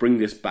almost bring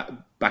this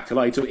back to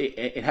light. So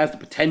it has the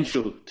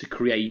potential to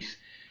create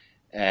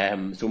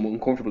some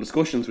uncomfortable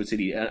discussions with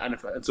City, and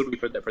certainly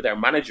for their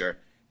manager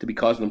to be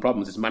causing them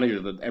problems. This manager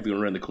that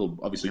everyone around the club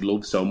obviously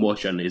loves so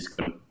much and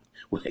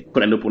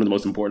could end up one of the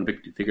most important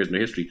figures in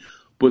their history.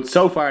 But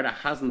so far that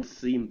hasn't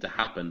seemed to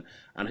happen,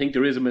 and I think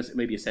there is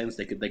maybe a sense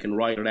they can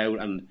ride it out,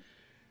 and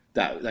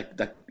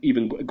that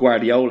even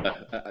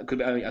Guardiola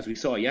could, as we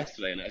saw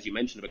yesterday, and as you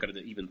mentioned about kind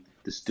of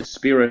the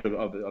spirit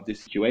of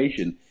this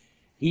situation,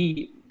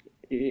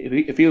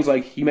 it feels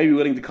like he may be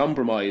willing to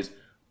compromise,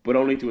 but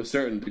only to a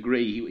certain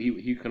degree.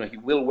 He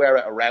will wear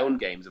it around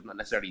games, if not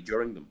necessarily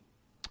during them.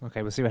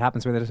 Okay, we'll see what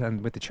happens with it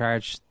and with the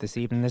charge this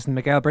evening. Listen,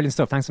 Miguel, brilliant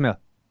stuff. Thanks a mil.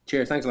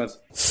 Cheers, thanks, lads.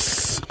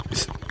 It's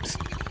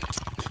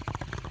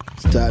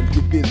time to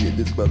get busy at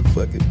this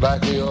motherfucker.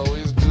 Like we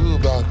always do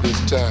about this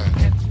time.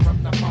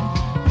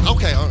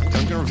 Okay, I'm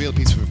going to reveal a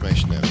piece of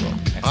information now as well.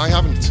 I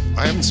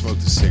haven't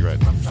smoked a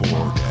cigarette in 4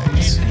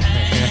 days.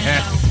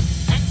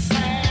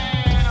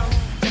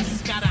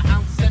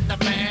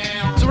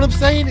 So what I'm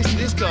saying is to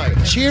this guy,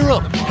 cheer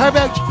up. How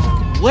about you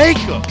fucking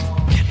wake up?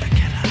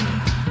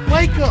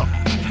 Wake up.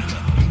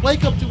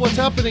 Wake up to what's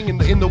happening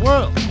in the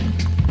world.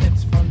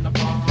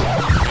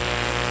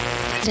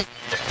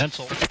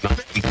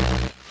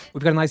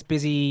 We've got a nice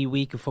busy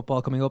week of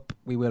football coming up.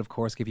 We will, of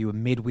course, give you a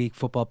midweek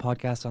football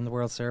podcast on the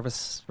World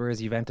Service.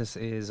 Whereas Juventus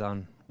is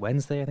on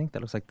Wednesday, I think.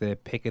 That looks like the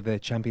pick of the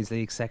Champions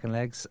League second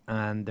legs.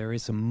 And there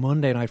is some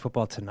Monday night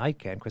football tonight,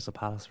 Ken. Crystal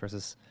Palace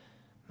versus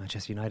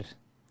Manchester United.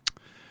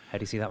 How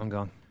do you see that one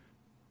going?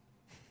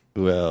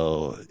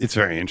 Well, it's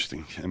very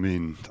interesting. I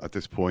mean, at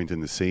this point in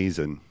the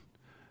season,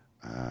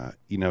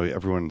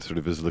 everyone sort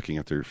of is looking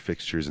at their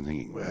fixtures and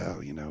thinking,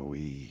 well,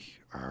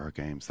 our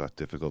game's that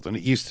difficult. And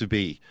it used to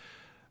be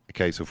a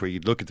case of where you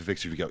look at the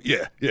fixtures, you go,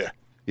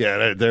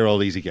 yeah, they're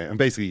all easy games. And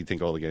basically you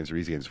think all the games are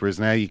easy games. Whereas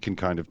now you can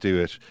kind of do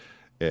it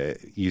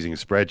using a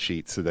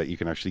spreadsheet so that you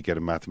can actually get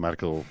a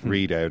mathematical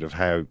readout of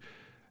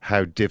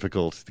how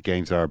difficult the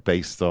games are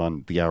based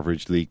on the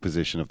average league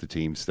position of the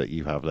teams that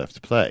you have left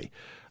to play.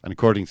 And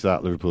according to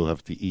that, Liverpool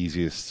have the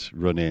easiest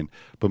run in.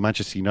 But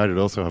Manchester United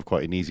also have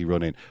quite an easy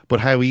run in. But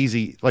how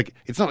easy, like,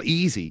 it's not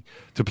easy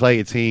to play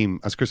a team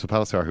as Crystal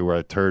Palace are, who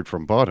are third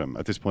from bottom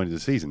at this point of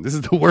the season. This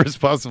is the worst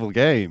possible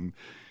game.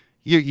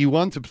 You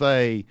want to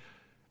play,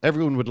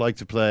 everyone would like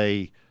to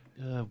play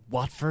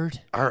Watford.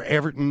 Are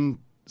Everton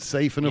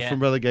safe enough from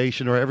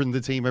relegation, or Everton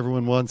the team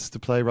everyone wants to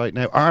play right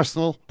now?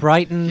 Arsenal?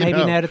 Brighton,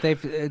 now that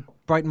they've...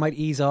 Brighton might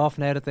ease off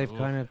now that they've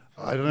kind of...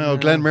 I don't know.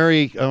 Glenn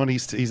Murray,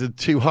 he's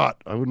too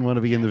hot. I wouldn't want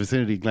to be in the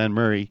vicinity of Glenn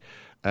Murray.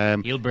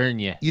 He'll burn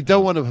you. You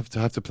don't want to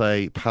have to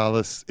play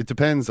Palace. It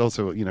depends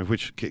also,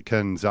 which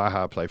can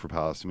Zaha play for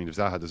Palace. I mean, if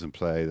Zaha doesn't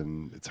play,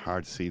 then it's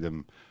hard to see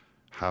them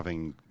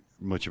having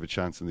much of a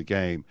chance in the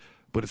game.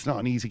 But it's not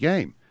an easy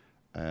game.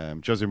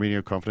 Jose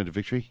Mourinho confident of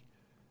victory.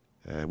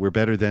 We're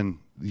better than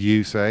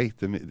you say.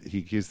 He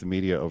accused the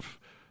media of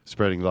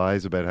spreading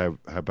lies about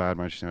how bad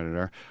Manchester United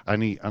are,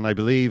 and I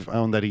believe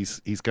that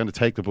he's going to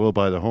take the bull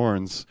by the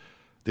horns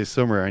this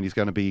summer, and he's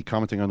going to be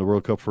commenting on the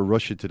World Cup for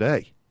Russia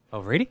today. Oh,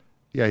 really?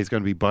 Yeah, he's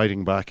going to be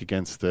biting back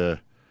against the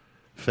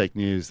fake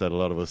news that a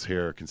lot of us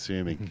here are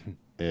consuming.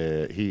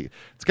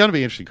 It's going to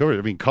be interesting coverage.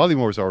 I mean,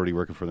 Collymoore's already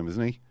working for them,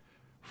 isn't he?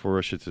 For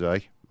Russia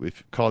today,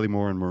 with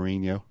Collymore and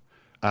Mourinho,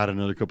 add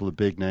another couple of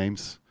big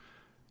names.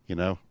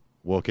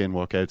 Walk in,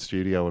 walk out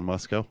studio in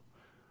Moscow.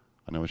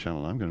 I know what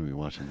channel I'm going to be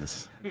watching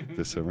this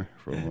summer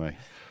for all my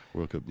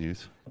World Cup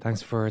news.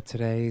 Thanks for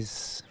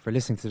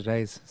listening to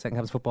today's Second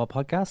Captain's Football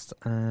podcast,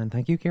 and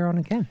thank you, Kieran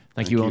and Ken.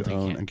 Thank you, Owen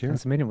and Kieran.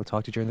 Thanks a million. We'll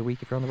talk to you during the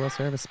week if you're on the World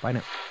Service. Bye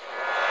now.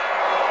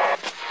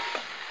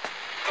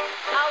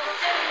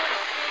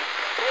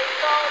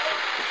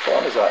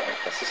 What is that?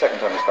 That's the second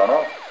time it's gone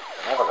off.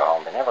 They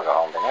never go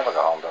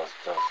home, those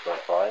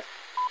boys.